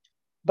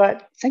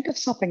 But think of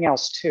something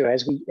else too,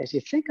 as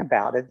you think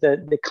about it,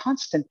 the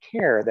constant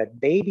care that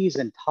babies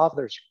and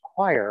toddlers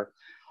require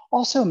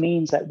also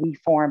means that we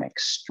form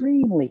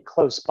extremely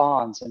close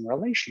bonds and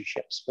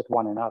relationships with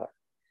one another.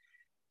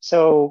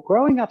 So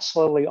growing up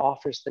slowly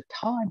offers the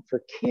time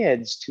for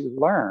kids to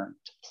learn,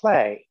 to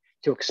play,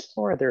 to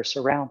explore their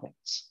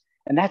surroundings.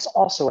 And that's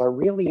also a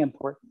really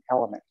important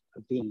element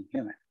of being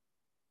human.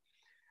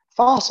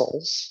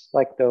 Fossils,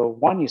 like the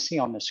one you see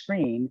on the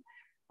screen,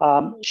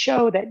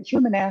 show that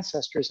human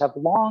ancestors have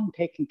long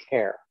taken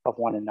care of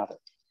one another.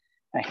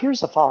 Now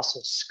here's a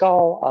fossil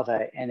skull of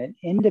an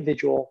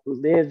individual who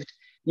lived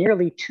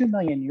nearly 2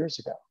 million years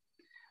ago.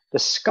 The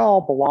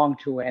skull belonged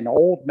to an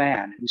old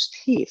man whose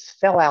teeth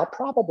fell out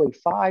probably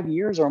 5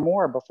 years or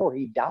more before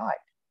he died.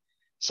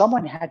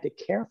 Someone had to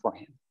care for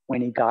him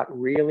when he got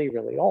really,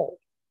 really old.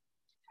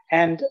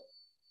 And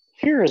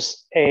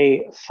here's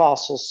a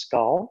fossil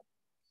skull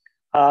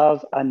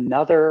of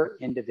another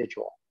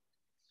individual.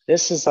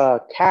 This is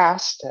a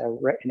cast,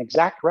 an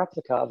exact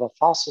replica of a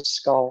fossil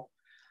skull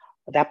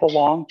that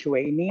belonged to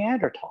a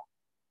Neanderthal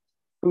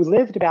who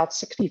lived about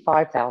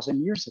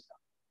 65,000 years ago.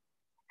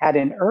 At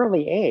an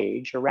early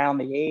age, around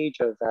the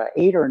age of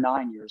 8 or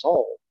 9 years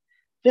old,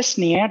 this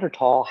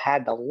Neanderthal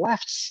had the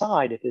left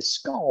side of his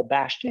skull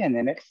bashed in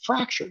and it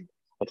fractured.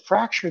 It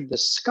fractured the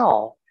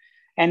skull,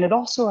 and it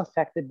also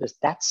affected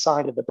that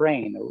side of the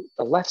brain,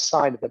 the left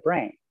side of the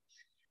brain.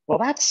 Well,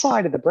 that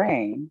side of the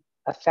brain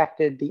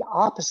affected the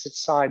opposite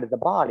side of the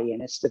body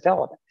and its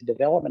development, the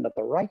development of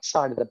the right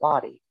side of the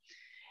body.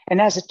 And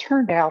as it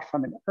turned out,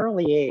 from an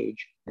early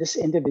age, this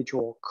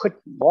individual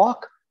couldn't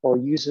walk or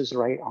use his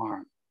right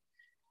arm.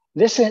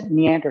 This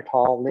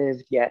Neanderthal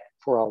lived yet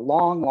for a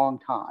long, long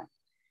time,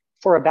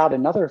 for about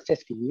another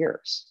 50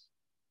 years.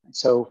 And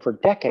so for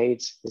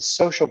decades, his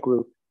social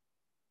group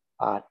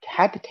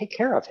had to take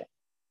care of him.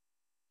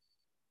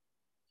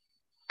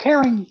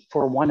 Caring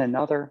for one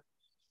another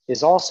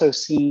is also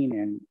seen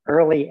in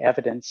early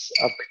evidence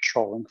of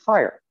controlling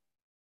fire.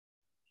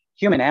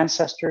 Human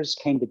ancestors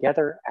came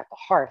together at the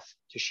hearth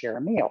to share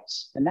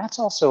meals. And that's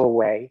also a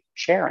way,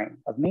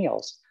 sharing of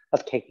meals,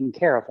 of taking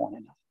care of one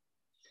another.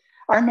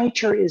 Our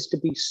nature is to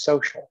be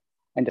social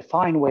and to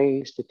find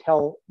ways to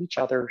tell each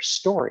other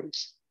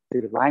stories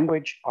through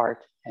language,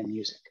 art, and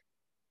music.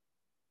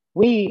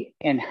 We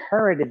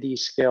inherited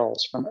these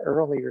skills from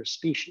earlier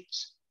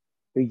species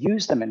who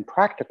used them in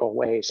practical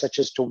ways, such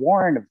as to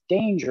warn of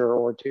danger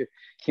or to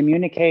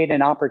communicate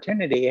an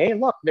opportunity. Hey,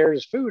 look,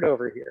 there's food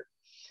over here.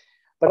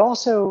 But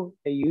also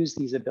they use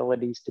these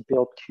abilities to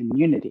build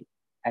community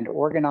and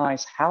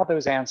organize how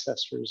those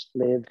ancestors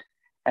lived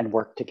and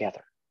worked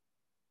together.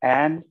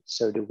 And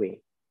so do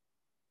we.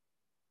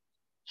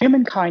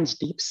 Humankind's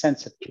deep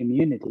sense of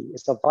community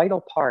is a vital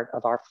part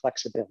of our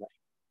flexibility,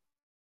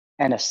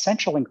 an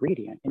essential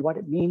ingredient in what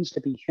it means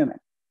to be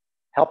human,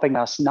 helping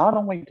us not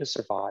only to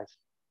survive,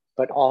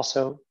 but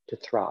also to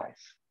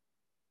thrive.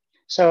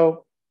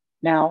 So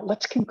now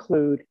let's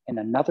conclude in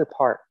another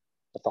part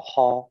of the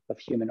Hall of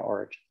Human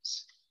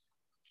Origins.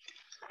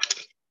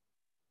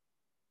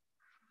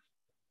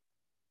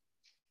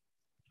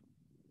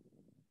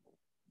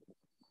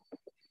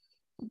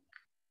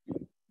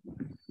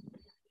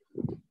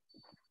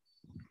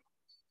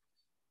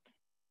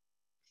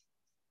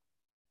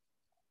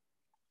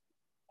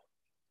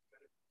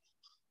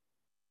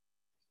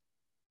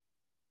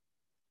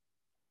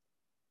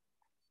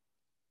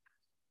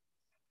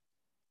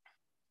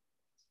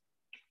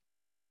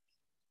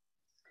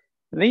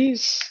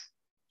 These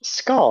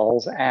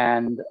skulls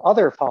and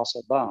other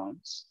fossil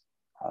bones,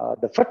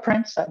 the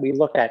footprints that we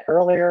looked at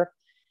earlier,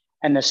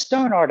 and the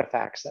stone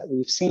artifacts that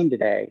we've seen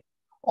today,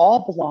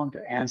 all belong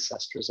to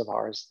ancestors of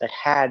ours that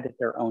had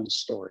their own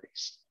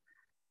stories.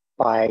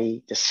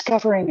 By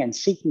discovering and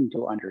seeking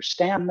to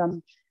understand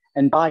them,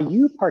 and by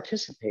you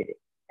participating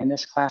in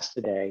this class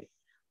today,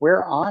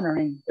 we're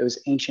honoring those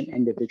ancient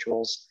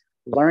individuals,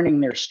 learning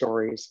their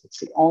stories.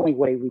 It's the only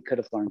way we could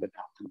have learned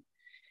about them.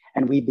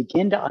 And we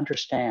begin to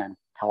understand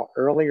how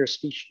earlier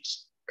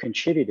species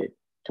contributed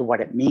to what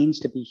it means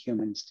to be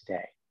humans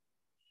today.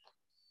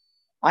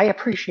 I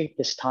appreciate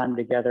this time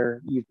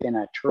together. You've been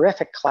a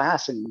terrific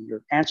class and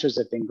your answers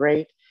have been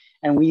great.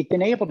 And we've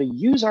been able to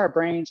use our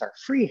brains, our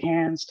free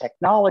hands,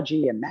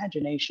 technology,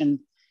 imagination,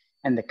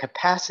 and the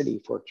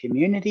capacity for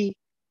community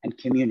and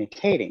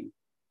communicating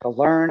to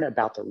learn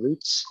about the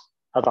roots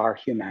of our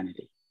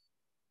humanity.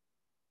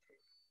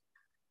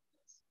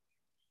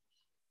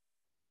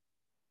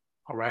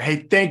 All right. Hey,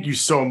 thank you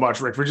so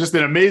much, Rick, for just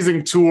an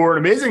amazing tour, an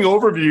amazing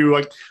overview,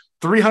 like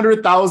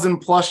 300,000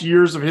 plus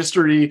years of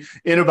history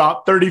in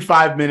about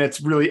 35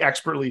 minutes, really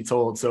expertly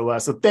told.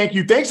 So thank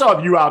you. Thanks all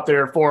of you out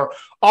there for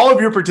all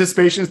of your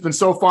participation. It's been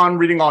so fun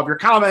reading all of your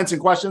comments and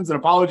questions, and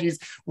apologies.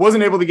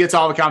 Wasn't able to get to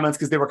all the comments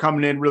because they were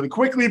coming in really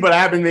quickly, but I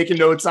have been making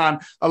notes on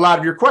a lot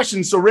of your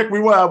questions. So Rick,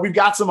 we've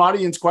got some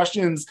audience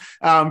questions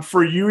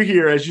for you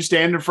here as you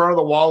stand in front of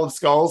the wall of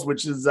skulls,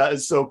 which is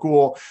so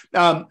cool.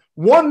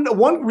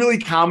 One really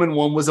common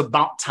one was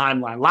about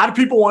timeline. A lot of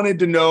people wanted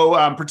to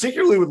know,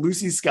 particularly with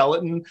Lucy's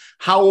skeleton,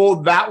 how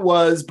old that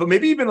was, but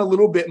maybe even a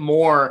little bit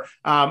more.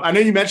 I know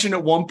you mentioned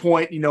at one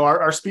point,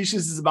 our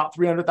species is about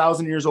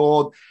 300,000 years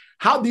old.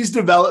 How these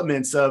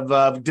developments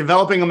of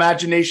developing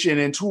imagination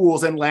and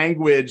tools and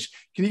language,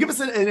 can you give us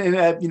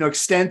an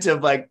extent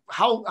of like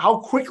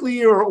how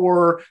quickly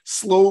or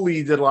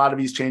slowly did a lot of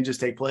these changes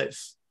take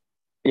place?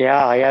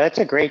 Yeah, that's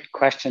a great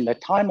question. The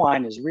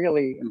timeline is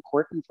really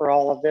important for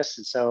all of this.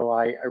 And so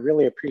I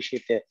really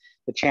appreciate the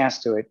chance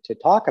to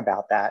talk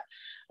about that.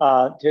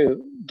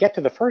 To get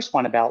to the first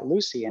one about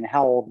Lucy and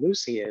how old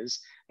Lucy is,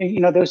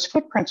 those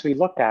footprints we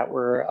looked at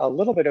were a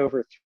little bit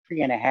over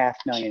 3.5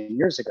 million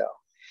years ago.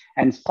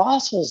 And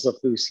fossils of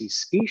Lucy's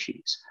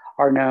species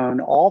are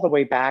known all the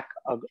way back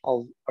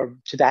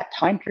to that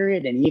time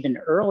period and even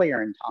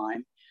earlier in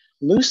time.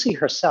 Lucy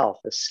herself,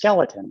 the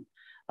skeleton,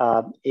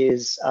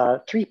 is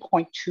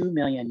 3.2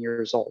 million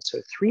years old, so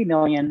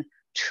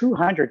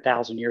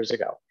 3,200,000 years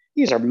ago.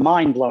 These are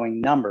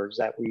mind-blowing numbers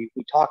that we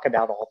talk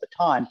about all the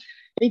time.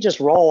 They just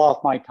roll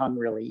off my tongue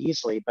really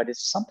easily, but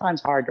it's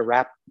sometimes hard to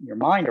wrap your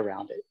mind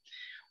around it.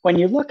 When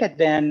you look at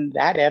then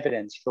that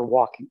evidence for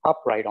walking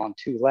upright on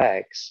two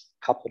legs,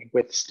 coupled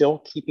with still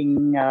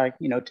keeping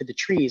to the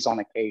trees on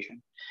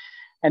occasion,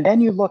 and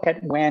then you look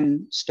at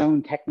when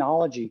stone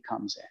technology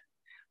comes in,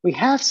 we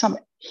have some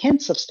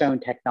hints of stone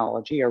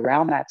technology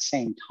around that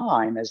same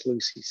time as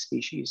Lucy's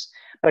species,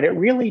 but it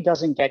really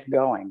doesn't get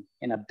going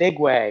in a big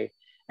way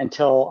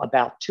until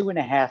about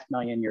 2.5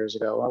 million years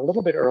ago, a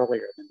little bit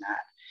earlier than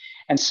that.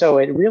 And so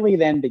it really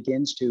then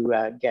begins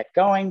to get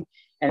going.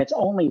 And it's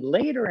only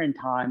later in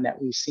time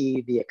that we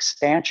see the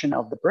expansion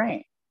of the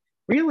brain.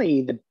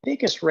 Really, the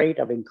biggest rate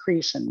of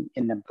increase in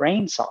the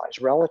brain size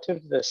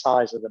relative to the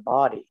size of the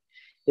body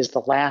is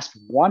the last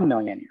 1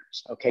 million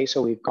years. Okay,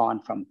 so we've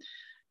gone from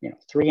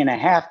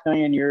 3.5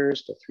 million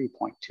years to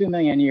 3.2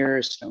 million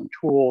years, stone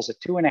tools at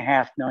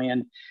 2.5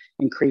 million,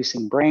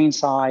 increasing brain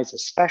size,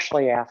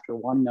 especially after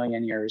 1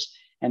 million years.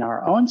 And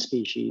our own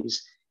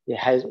species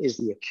is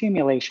the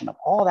accumulation of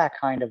all that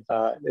kind of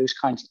those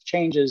kinds of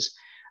changes.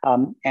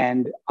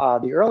 And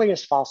the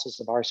earliest fossils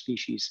of our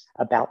species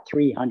about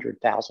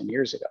 300,000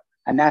 years ago.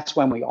 And that's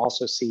when we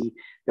also see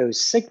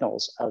those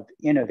signals of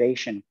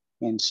innovation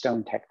in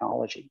stone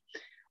technology.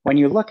 When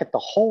you look at the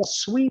whole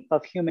sweep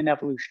of human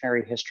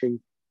evolutionary history,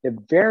 the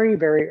very,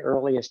 very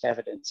earliest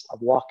evidence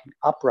of walking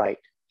upright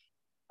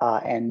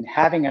and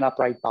having an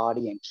upright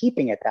body and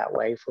keeping it that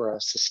way for a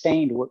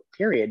sustained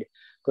period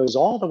goes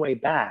all the way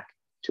back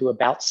to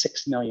about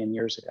 6 million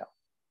years ago.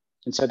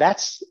 And so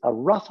that's a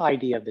rough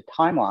idea of the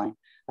timeline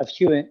of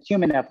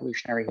human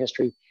evolutionary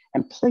history.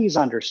 And please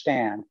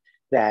understand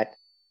that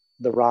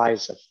the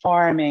rise of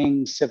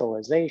farming,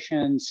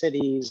 civilization,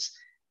 cities,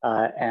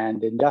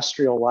 and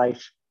industrial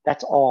life,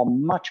 that's all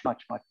much,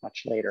 much, much,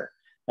 much later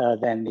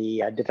than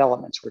the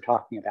developments we're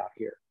talking about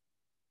here.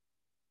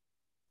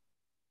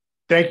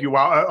 Thank you.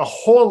 Wow, a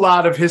whole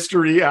lot of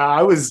history.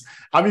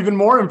 I'm even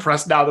more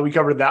impressed now that we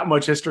covered that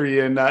much history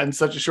in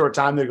such a short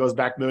time that goes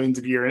back millions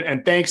of years.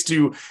 And thanks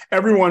to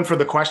everyone for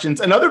the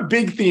questions. Another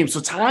big theme. So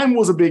time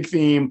was a big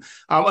theme.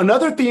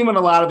 Another theme in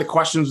a lot of the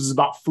questions was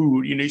about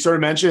food. You sort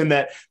of mentioned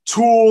that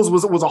tools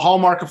was a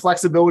hallmark of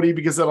flexibility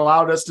because it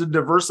allowed us to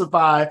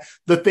diversify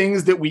the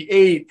things that we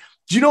ate.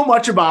 Do you know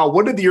much about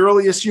what did the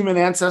earliest human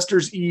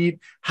ancestors eat?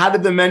 How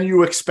did the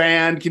menu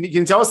expand? Can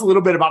you tell us a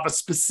little bit about the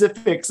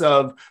specifics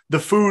of the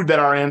food that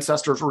our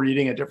ancestors were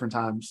eating at different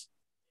times?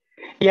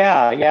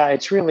 Yeah,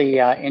 it's really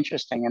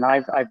interesting, and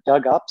I've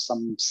dug up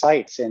some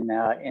sites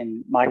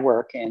in my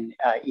work in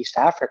East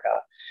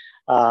Africa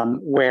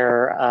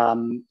where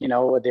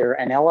they're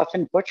an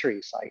elephant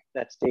butchery site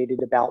that's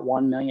dated about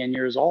 1 million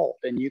years old,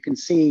 and you can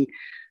see.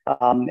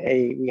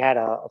 We had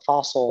a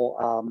fossil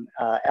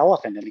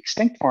elephant, an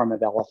extinct form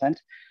of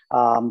elephant,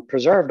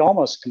 preserved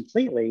almost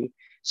completely,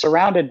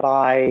 surrounded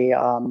by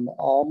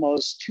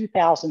almost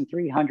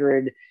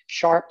 2,300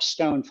 sharp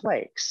stone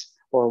flakes,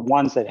 or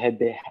ones that had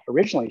been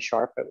originally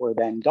sharp but were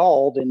then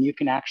dulled. And you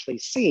can actually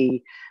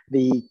see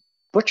the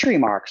butchery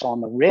marks on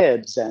the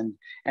ribs and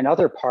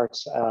other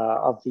parts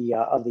of the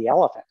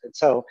elephant. And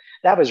so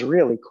that was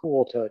really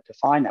cool to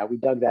find that. We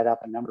dug that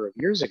up a number of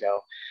years ago.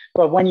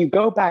 But when you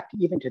go back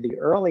even to the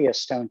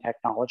earliest stone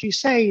technology,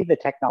 say the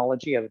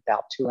technology of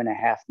about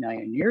 2.5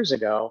 million years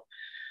ago,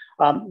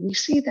 we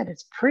see that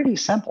it's pretty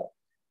simple.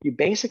 You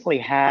basically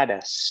had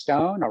a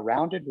stone, a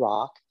rounded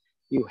rock.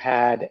 You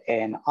had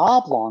an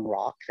oblong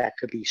rock that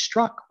could be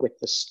struck with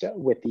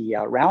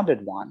the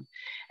rounded one.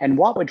 And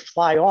what would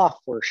fly off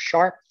were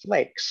sharp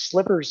flakes,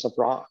 slivers of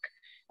rock.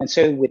 And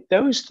so with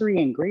those three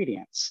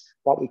ingredients,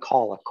 what we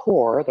call a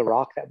core, the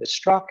rock that was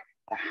struck,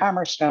 the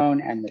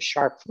hammerstone, and the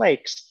sharp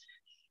flakes,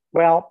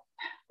 well,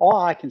 all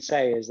I can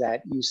say is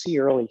that you see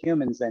early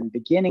humans then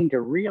beginning to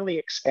really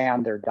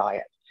expand their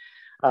diet.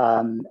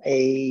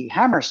 A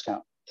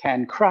hammerstone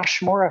can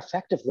crush more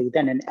effectively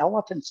than an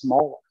elephant's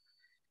molar,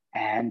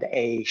 and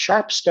a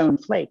sharp stone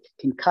flake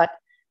can cut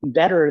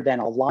better than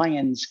a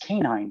lion's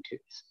canine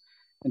tooth.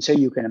 And so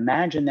you can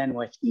imagine then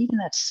with even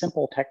that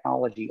simple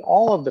technology,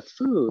 all of the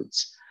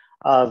foods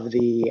of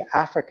the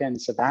African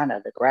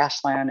savanna, the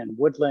grassland and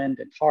woodland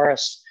and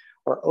forests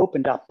were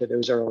opened up to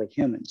those early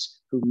humans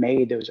who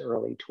made those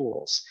early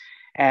tools.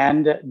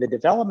 And the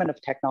development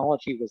of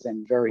technology was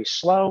then very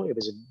slow. It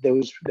was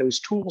those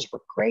tools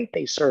were great.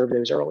 They served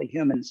those early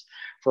humans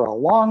for a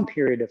long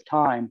period of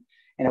time.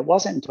 And it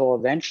wasn't until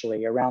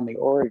eventually around the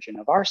origin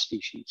of our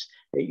species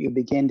that you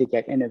begin to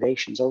get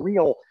innovations, a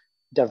real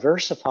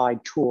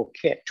diversified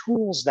toolkit,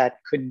 tools that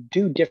could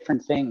do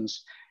different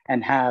things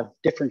and have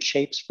different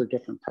shapes for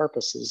different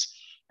purposes.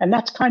 And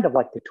that's kind of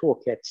like the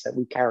toolkits that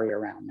we carry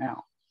around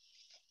now.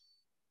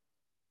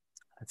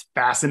 That's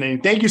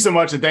fascinating. Thank you so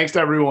much. And thanks to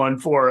everyone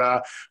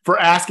for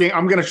asking.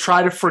 I'm going to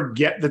try to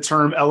forget the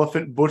term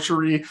elephant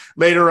butchery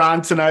later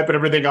on tonight, but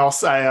everything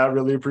else, I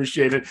really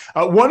appreciate it.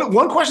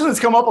 One question that's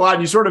come up a lot,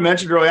 and you sort of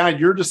mentioned early on,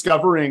 you're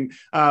discovering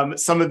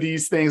some of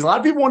these things. A lot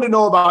of people want to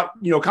know about,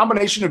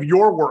 combination of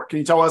your work. Can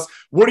you tell us,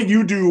 what do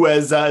you do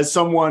as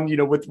someone,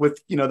 with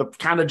the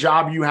kind of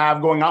job you have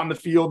going out in the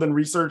field and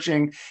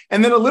researching?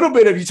 And then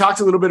you talked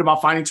a little bit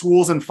about finding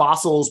tools and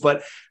fossils,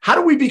 but how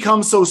do we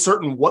become so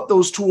certain what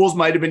those tools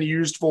might have been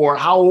used for,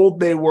 how old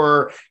they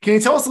were? Can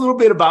you tell us a little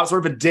bit about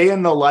sort of a day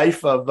in the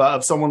life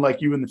of someone like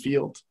you in the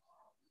field?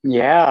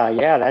 Yeah,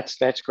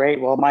 that's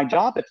great. Well, my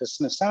job at the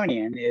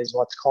Smithsonian is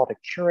what's called a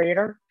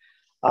curator.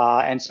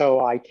 And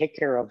so I take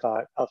care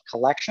of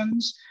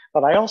collections,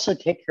 but I also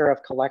take care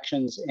of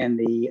collections in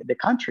the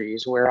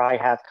countries where I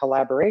have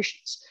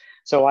collaborations.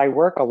 So I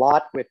work a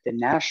lot with the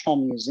National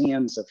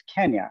Museums of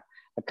Kenya,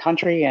 a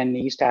country in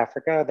East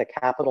Africa, the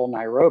capital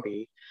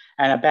Nairobi.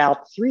 And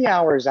about 3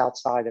 hours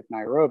outside of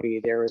Nairobi,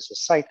 there is a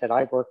site that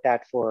I've worked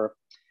at for,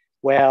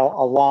 well,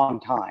 a long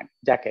time,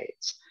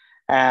 decades.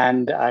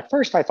 And at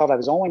first I thought I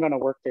was only going to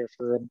work there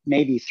for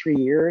maybe 3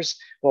 years.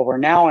 Well, we're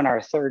now in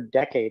our third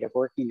decade of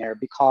working there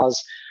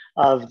because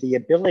of the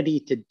ability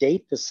to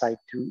date the site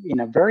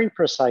in a very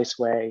precise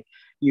way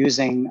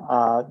using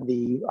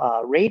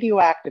the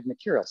radioactive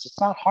materials. It's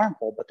not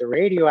harmful, but the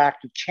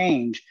radioactive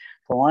change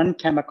from one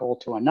chemical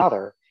to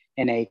another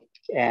in a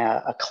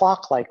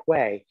clock-like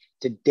way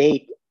to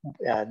date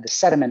the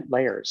sediment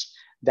layers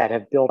that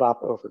have built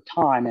up over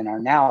time and are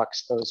now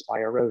exposed by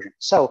erosion.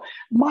 So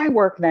my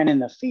work then in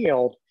the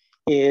field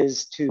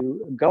is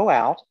to go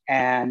out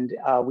and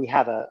we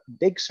have a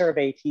big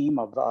survey team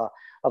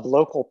of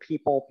local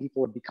people.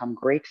 People have become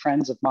great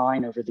friends of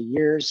mine over the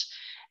years.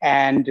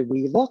 And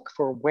we look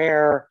for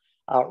where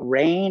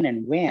rain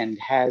and wind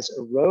has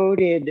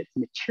eroded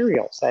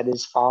materials, that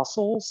is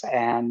fossils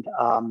and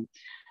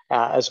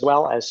as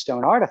well as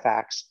stone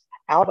artifacts,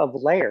 out of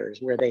layers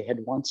where they had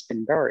once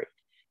been buried.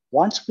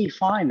 Once we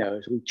find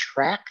those, we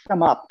track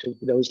them up to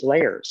those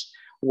layers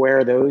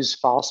where those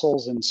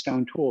fossils and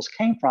stone tools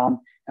came from,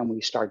 and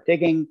we start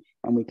digging,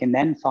 and we can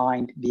then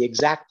find the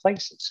exact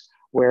places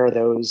where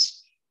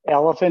those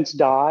elephants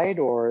died,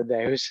 or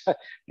those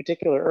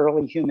particular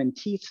early human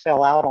teeth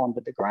fell out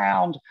onto the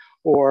ground,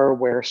 or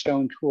where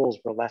stone tools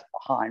were left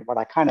behind, what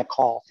I kind of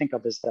think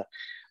of as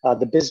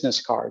the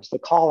business cards, the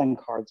calling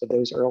cards of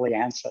those early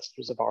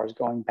ancestors of ours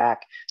going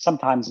back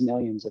sometimes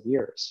millions of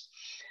years.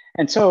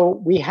 And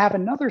so we have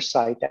another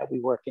site that we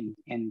work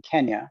in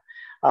Kenya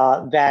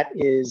that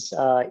is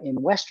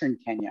in Western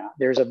Kenya.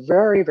 There's a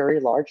very, very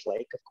large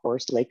lake, of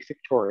course, Lake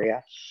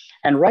Victoria.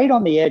 And right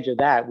on the edge of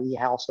that, we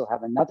also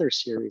have another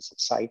series of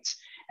sites.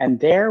 And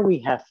there we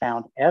have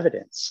found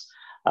evidence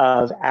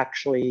of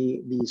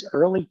actually these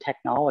early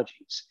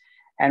technologies.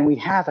 And we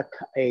have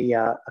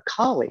a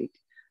colleague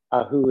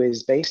who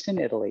is based in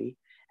Italy,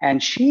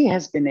 and she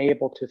has been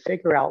able to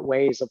figure out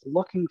ways of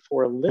looking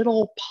for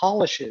little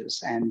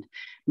polishes and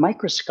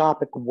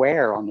microscopic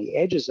wear on the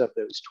edges of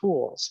those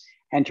tools,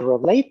 and to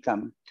relate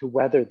them to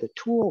whether the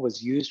tool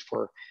was used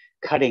for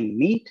cutting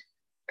meat,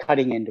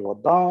 cutting into a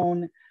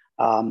bone,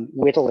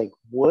 whittling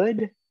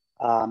wood,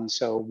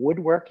 so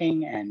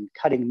woodworking and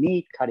cutting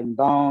meat, cutting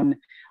bone,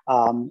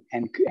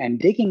 and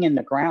digging in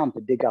the ground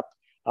to dig up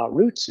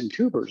roots and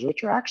tubers,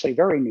 which are actually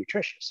very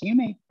nutritious. You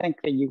may think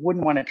that you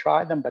wouldn't want to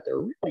try them, but they're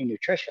really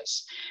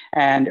nutritious.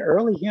 And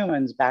early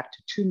humans back to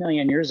 2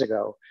 million years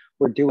ago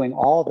were doing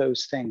all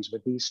those things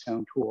with these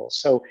stone tools.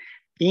 So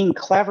being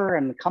clever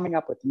and coming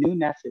up with new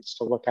methods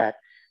to look at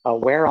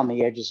wear on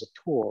the edges of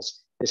tools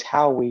is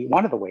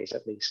one of the ways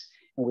at least,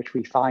 in which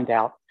we find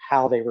out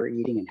how they were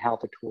eating and how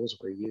the tools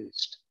were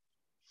used.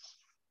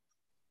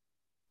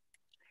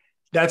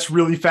 That's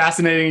really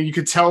fascinating. You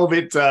could tell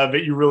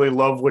that you really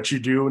love what you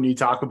do when you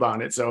talk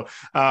about it. So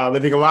I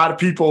think a lot of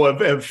people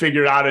have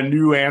figured out a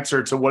new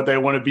answer to what they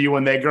want to be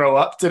when they grow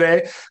up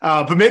today.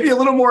 But maybe a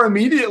little more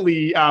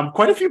immediately,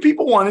 quite a few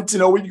people wanted to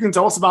know what you can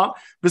tell us about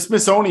the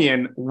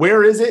Smithsonian.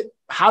 Where is it?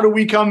 How do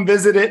we come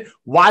visit it?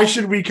 Why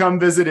should we come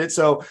visit it?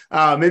 So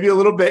maybe a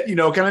little bit,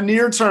 kind of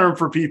near term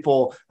for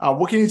people.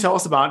 What can you tell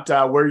us about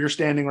where you're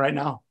standing right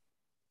now?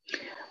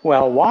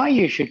 Well, why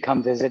you should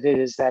come visit it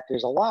is that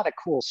there's a lot of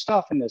cool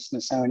stuff in the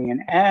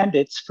Smithsonian, and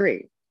it's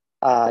free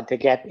to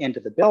get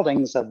into the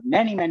buildings of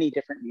many, many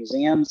different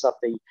museums of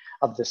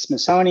the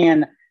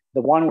Smithsonian.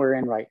 The one we're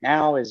in right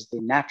now is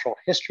the Natural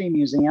History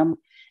Museum,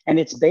 and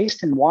it's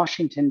based in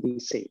Washington,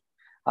 D.C.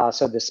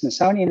 So the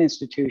Smithsonian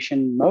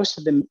Institution, most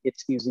of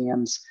its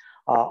museums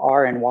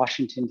are in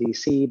Washington,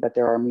 D.C., but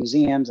there are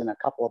museums in a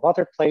couple of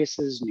other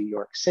places. New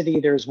York City,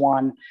 there's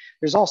one.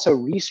 There's also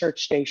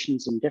research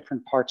stations in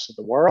different parts of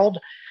the world.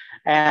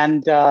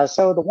 And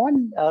so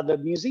the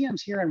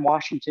museums here in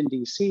Washington,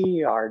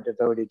 D.C. are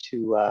devoted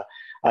to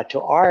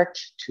art,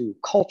 to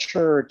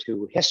culture,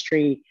 to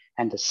history,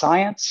 and to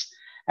science.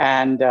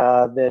 And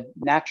the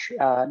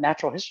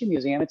Natural History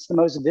Museum, it's the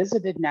most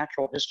visited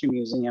natural history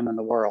museum in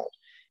the world.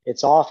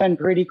 It's often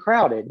pretty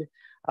crowded,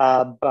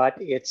 but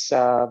it's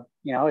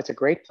it's a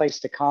great place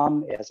to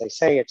come. As I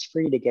say, it's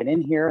free to get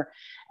in here.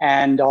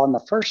 And on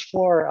the first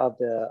floor of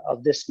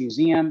this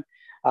museum,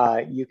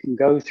 you can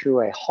go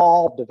through a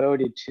hall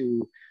devoted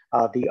to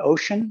the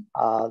ocean,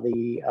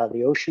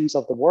 the oceans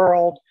of the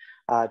world,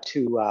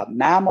 to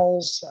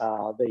mammals,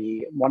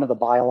 one of the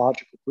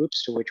biological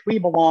groups to which we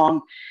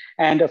belong.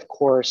 And of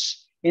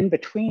course, in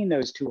between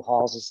those two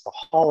halls is the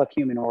Hall of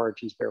Human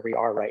Origins, where we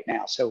are right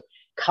now. So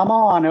come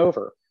on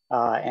over.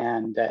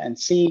 And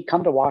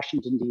come to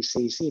Washington,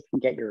 D.C., see if you can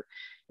get your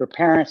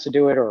parents to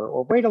do it,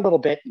 or wait a little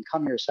bit and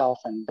come yourself.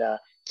 And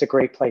it's a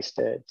great place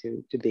to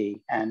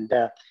be. And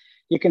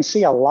you can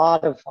see a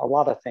lot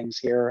of things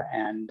here.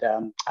 And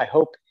I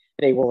hope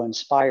they will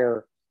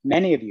inspire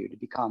many of you to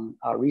become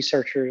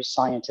researchers,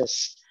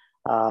 scientists,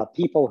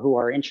 people who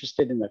are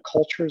interested in the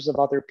cultures of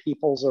other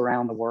peoples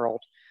around the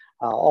world,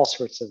 all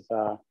sorts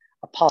of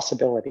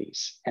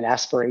possibilities and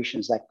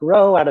aspirations that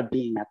grow out of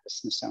being at the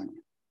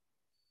Smithsonian.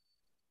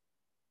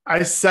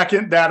 I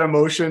second that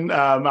emotion.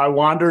 I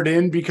wandered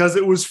in because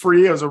it was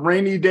free. It was a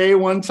rainy day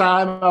one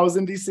time. I was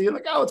in DC and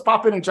let's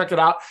pop in and check it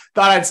out.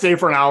 Thought I'd stay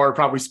for an hour.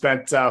 Probably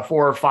spent 4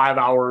 or 5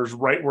 hours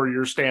right where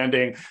you're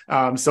standing,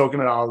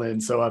 soaking it all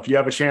in. So if you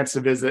have a chance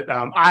to visit,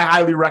 I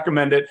highly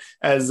recommend it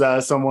as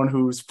someone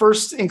whose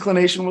first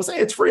inclination was, hey,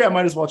 it's free. I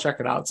might as well check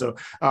it out. So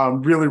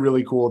really,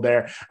 really cool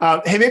there.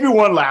 Hey, maybe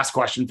one last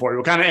question for you.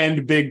 We'll kind of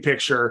end big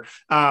picture.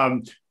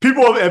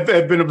 People have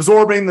been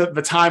absorbing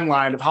the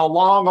timeline of how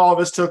long all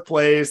this took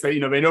place. That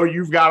they know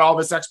you've got all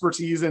this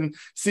expertise in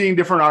seeing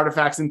different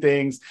artifacts and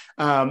things.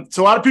 So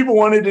a lot of people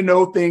wanted to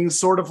know things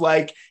sort of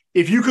like,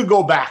 if you could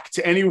go back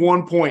to any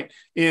one point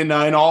in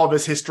all of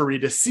this history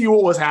to see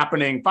what was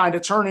happening, find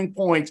a turning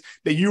point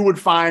that you would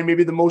find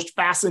maybe the most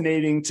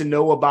fascinating to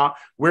know about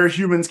where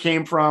humans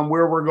came from,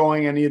 where we're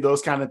going, any of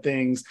those kind of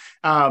things.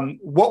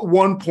 What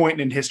one point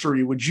in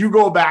history would you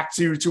go back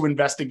to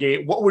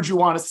investigate? What would you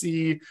want to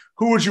see?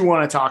 Who would you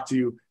want to talk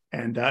to,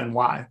 and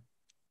why?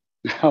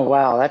 Oh,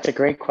 wow, that's a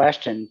great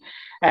question.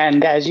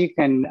 And as you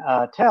can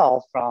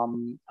tell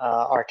from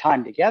our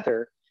time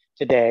together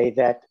today,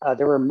 that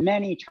there were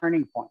many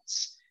turning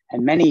points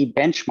and many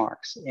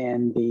benchmarks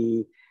in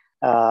the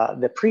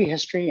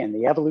prehistory and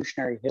the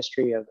evolutionary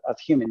history of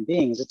human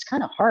beings. It's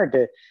kind of hard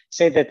to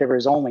say that there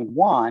was only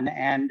one.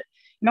 And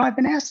I've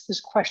been asked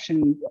this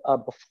question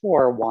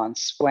before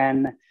once,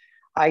 when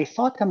I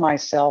thought to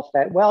myself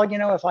that, well,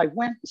 if I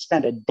went and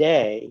spent a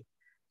day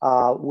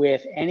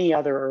with any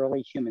other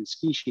early human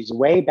species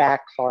way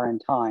back far in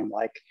time,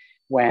 like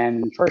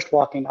when first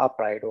walking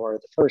upright or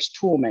the first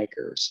tool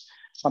makers,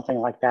 something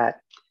like that,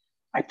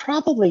 I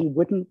probably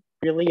wouldn't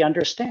really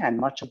understand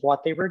much of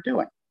what they were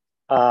doing.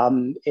 I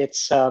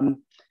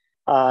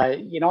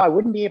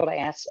wouldn't be able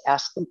to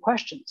ask them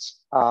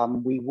questions.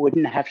 We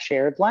wouldn't have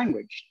shared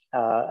language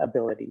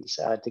abilities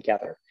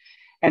together.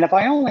 And if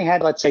I only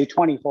had, let's say,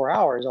 24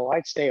 hours,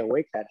 I'd stay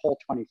awake that whole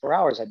 24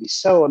 hours. I'd be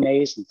so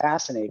amazed and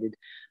fascinated,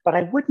 but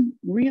I wouldn't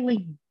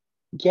really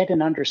get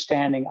an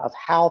understanding of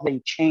how they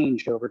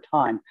changed over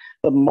time.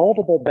 The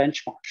multiple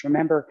benchmarks.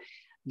 Remember,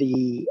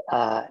 the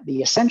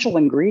essential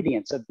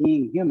ingredients of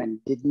being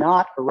human did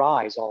not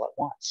arise all at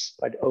once,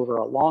 but over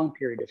a long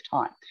period of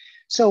time.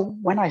 So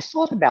when I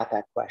thought about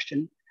that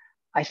question,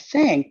 I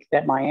think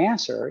that my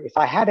answer, if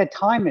I had a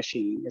time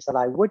machine, is that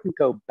I wouldn't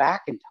go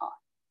back in time.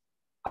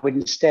 I would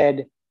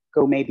instead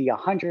go maybe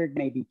 100,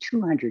 maybe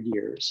 200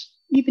 years,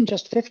 even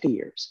just 50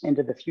 years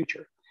into the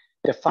future,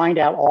 to find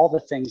out all the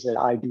things that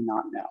I do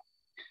not know,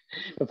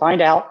 to find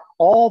out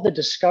all the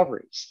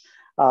discoveries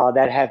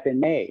that have been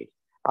made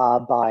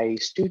by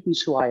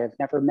students who I have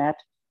never met.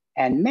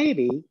 And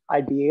maybe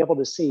I'd be able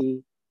to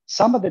see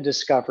some of the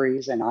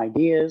discoveries and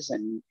ideas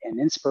and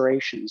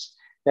inspirations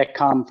that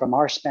come from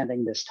our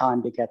spending this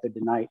time together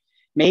tonight,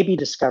 maybe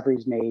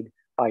discoveries made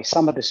by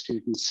some of the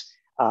students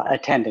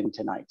attending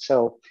tonight.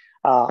 So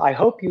I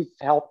hope you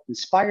felt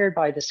inspired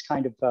by this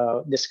kind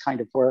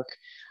of work,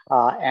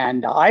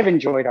 and I've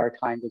enjoyed our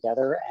time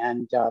together.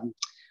 And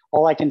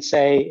all I can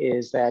say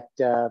is that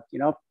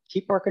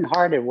keep working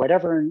hard at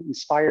whatever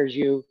inspires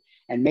you,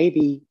 and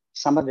maybe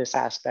some of this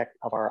aspect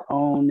of our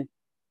own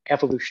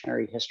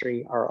evolutionary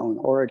history, our own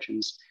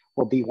origins,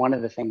 will be one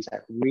of the things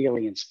that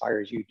really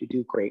inspires you to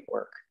do great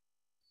work.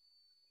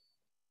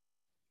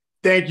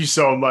 Thank you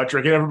so much,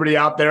 Rick, and everybody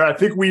out there. I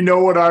think we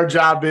know what our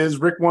job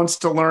is. Rick wants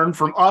to learn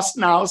from us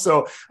now,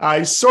 so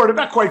he's sort of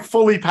not quite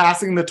fully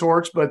passing the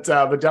torch, but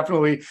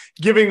definitely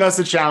giving us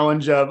a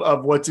challenge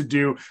of what to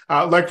do.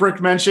 Like Rick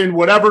mentioned,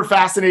 whatever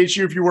fascinates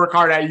you, if you work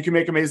hard at it, you can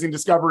make amazing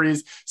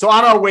discoveries. So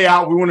on our way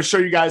out, we want to show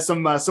you guys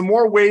some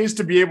more ways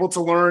to be able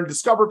to learn,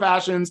 discover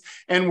passions,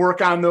 and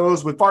work on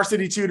those with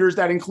Varsity Tutors.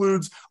 That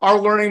includes our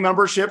learning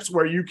memberships,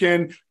 where you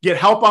can get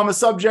help on the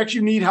subjects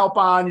you need help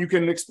on. You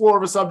can explore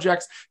the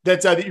subjects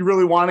that you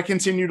really want to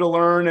continue to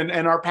learn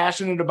and are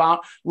passionate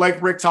about,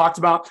 like Rick talked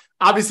about.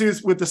 Obviously,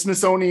 with the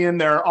Smithsonian,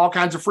 there are all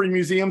kinds of free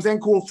museums and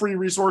cool free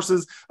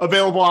resources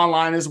available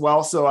online as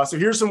well. So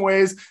here's some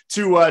ways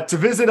to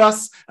visit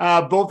us,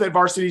 both at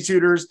Varsity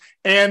Tutors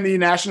and the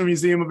National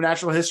Museum of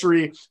Natural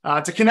History,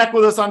 to connect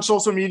with us on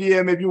social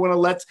media. Maybe you want to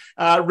let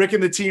Rick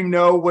and the team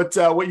know what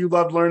you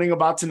loved learning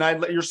about tonight.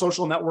 Let your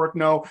social network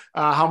know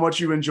how much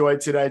you enjoyed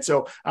today.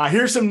 So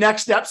here's some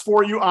next steps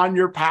for you on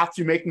your path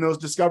to making those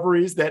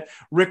discoveries that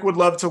Rick would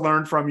love to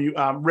learn from you.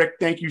 Rick,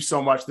 thank you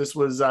so much. This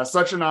was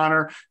such an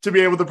honor to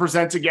be able to present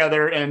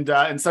together,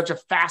 and such a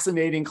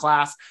fascinating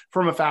class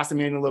from a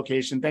fascinating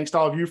location. Thanks to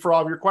all of you for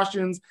all of your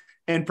questions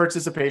and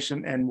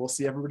participation, and we'll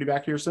see everybody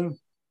back here soon.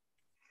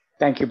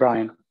 Thank you,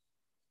 Brian.